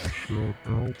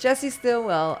 Jesse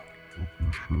Stillwell,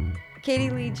 Katie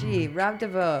Lee G., Rob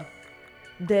DeVoe,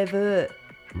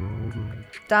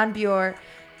 Don Bure,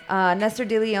 Nestor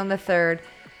DeLeon III,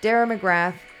 Dara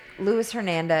McGrath, Luis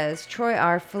Hernandez, Troy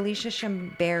R., Felicia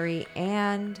Shimberry,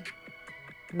 and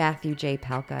Matthew J.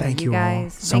 Palka. Thank you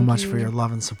guys all so much for your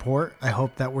love and support. I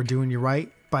hope that we're doing you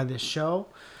right by this show.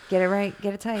 Get it right.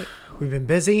 Get it tight. We've been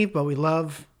busy, but we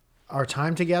love our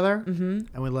time together. And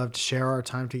we love to share our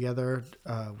time together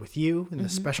with you in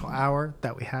this special hour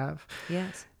that we have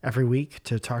every week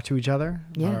to talk to each other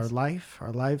about our life.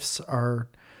 Our lives are,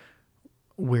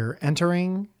 we're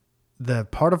entering the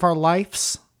part of our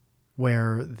lives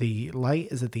where the light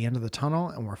is at the end of the tunnel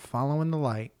and we're following the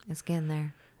light. It's getting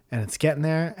there. And it's getting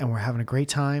there and we're having a great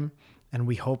time. And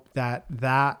we hope that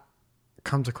that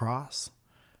comes across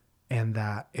and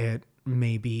that it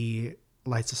maybe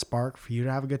lights a spark for you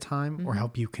to have a good time or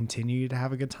help you continue to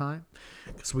have a good time.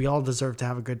 Because we all deserve to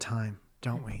have a good time,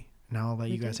 don't we? Now I'll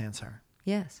let you guys answer.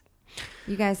 Yes.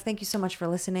 You guys, thank you so much for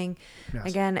listening. Yes.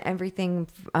 Again, everything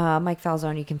Mike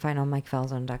Falzone, you can find on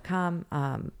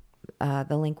MikeFalzone.com.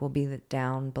 The link will be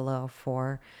down below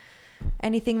for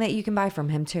anything that you can buy from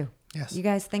him too. Yes. You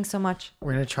guys, thanks so much.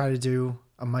 We're going to try to do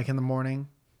a Mike in the morning.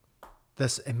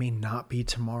 It may not be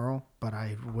tomorrow, but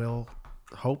I will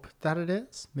hope that it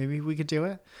is. Maybe we could do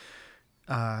it.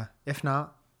 If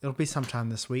not, it'll be sometime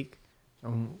this week.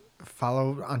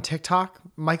 Follow on TikTok,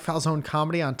 Mike Falzone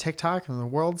Comedy on TikTok. I'm the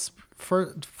world's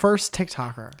first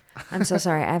TikToker. I'm so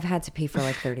sorry. I've had to pee for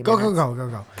like 30 minutes.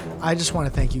 Go. I just want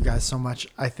to thank you guys so much.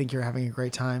 I think you're having a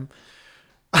great time.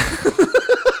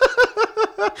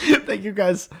 Thank you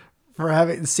guys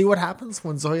for see what happens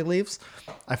when Zoe leaves.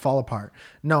 I fall apart.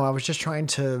 No, I was just trying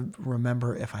to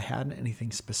remember if I had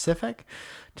anything specific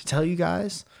to tell you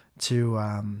guys to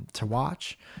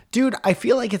watch. Dude, I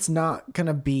feel like it's not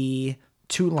gonna be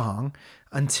too long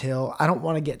until I don't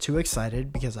want to get too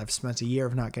excited because I've spent a year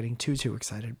of not getting too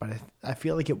excited, but I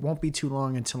feel like it won't be too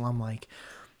long until I'm like,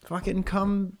 fucking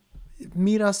come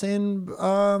meet us in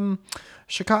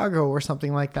Chicago or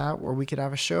something like that, where we could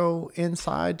have a show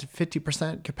inside to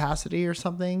 50% capacity or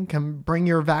something. Come bring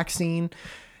your vaccine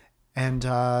and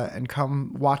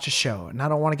come watch a show. And I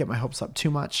don't want to get my hopes up too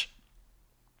much,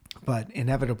 but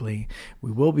inevitably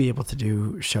we will be able to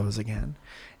do shows again,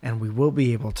 and we will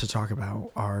be able to talk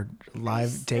about our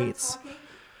live dates.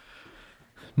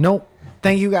 Nope.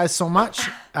 Thank you guys so much.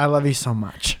 I love you so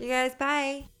much. You guys,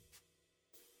 bye.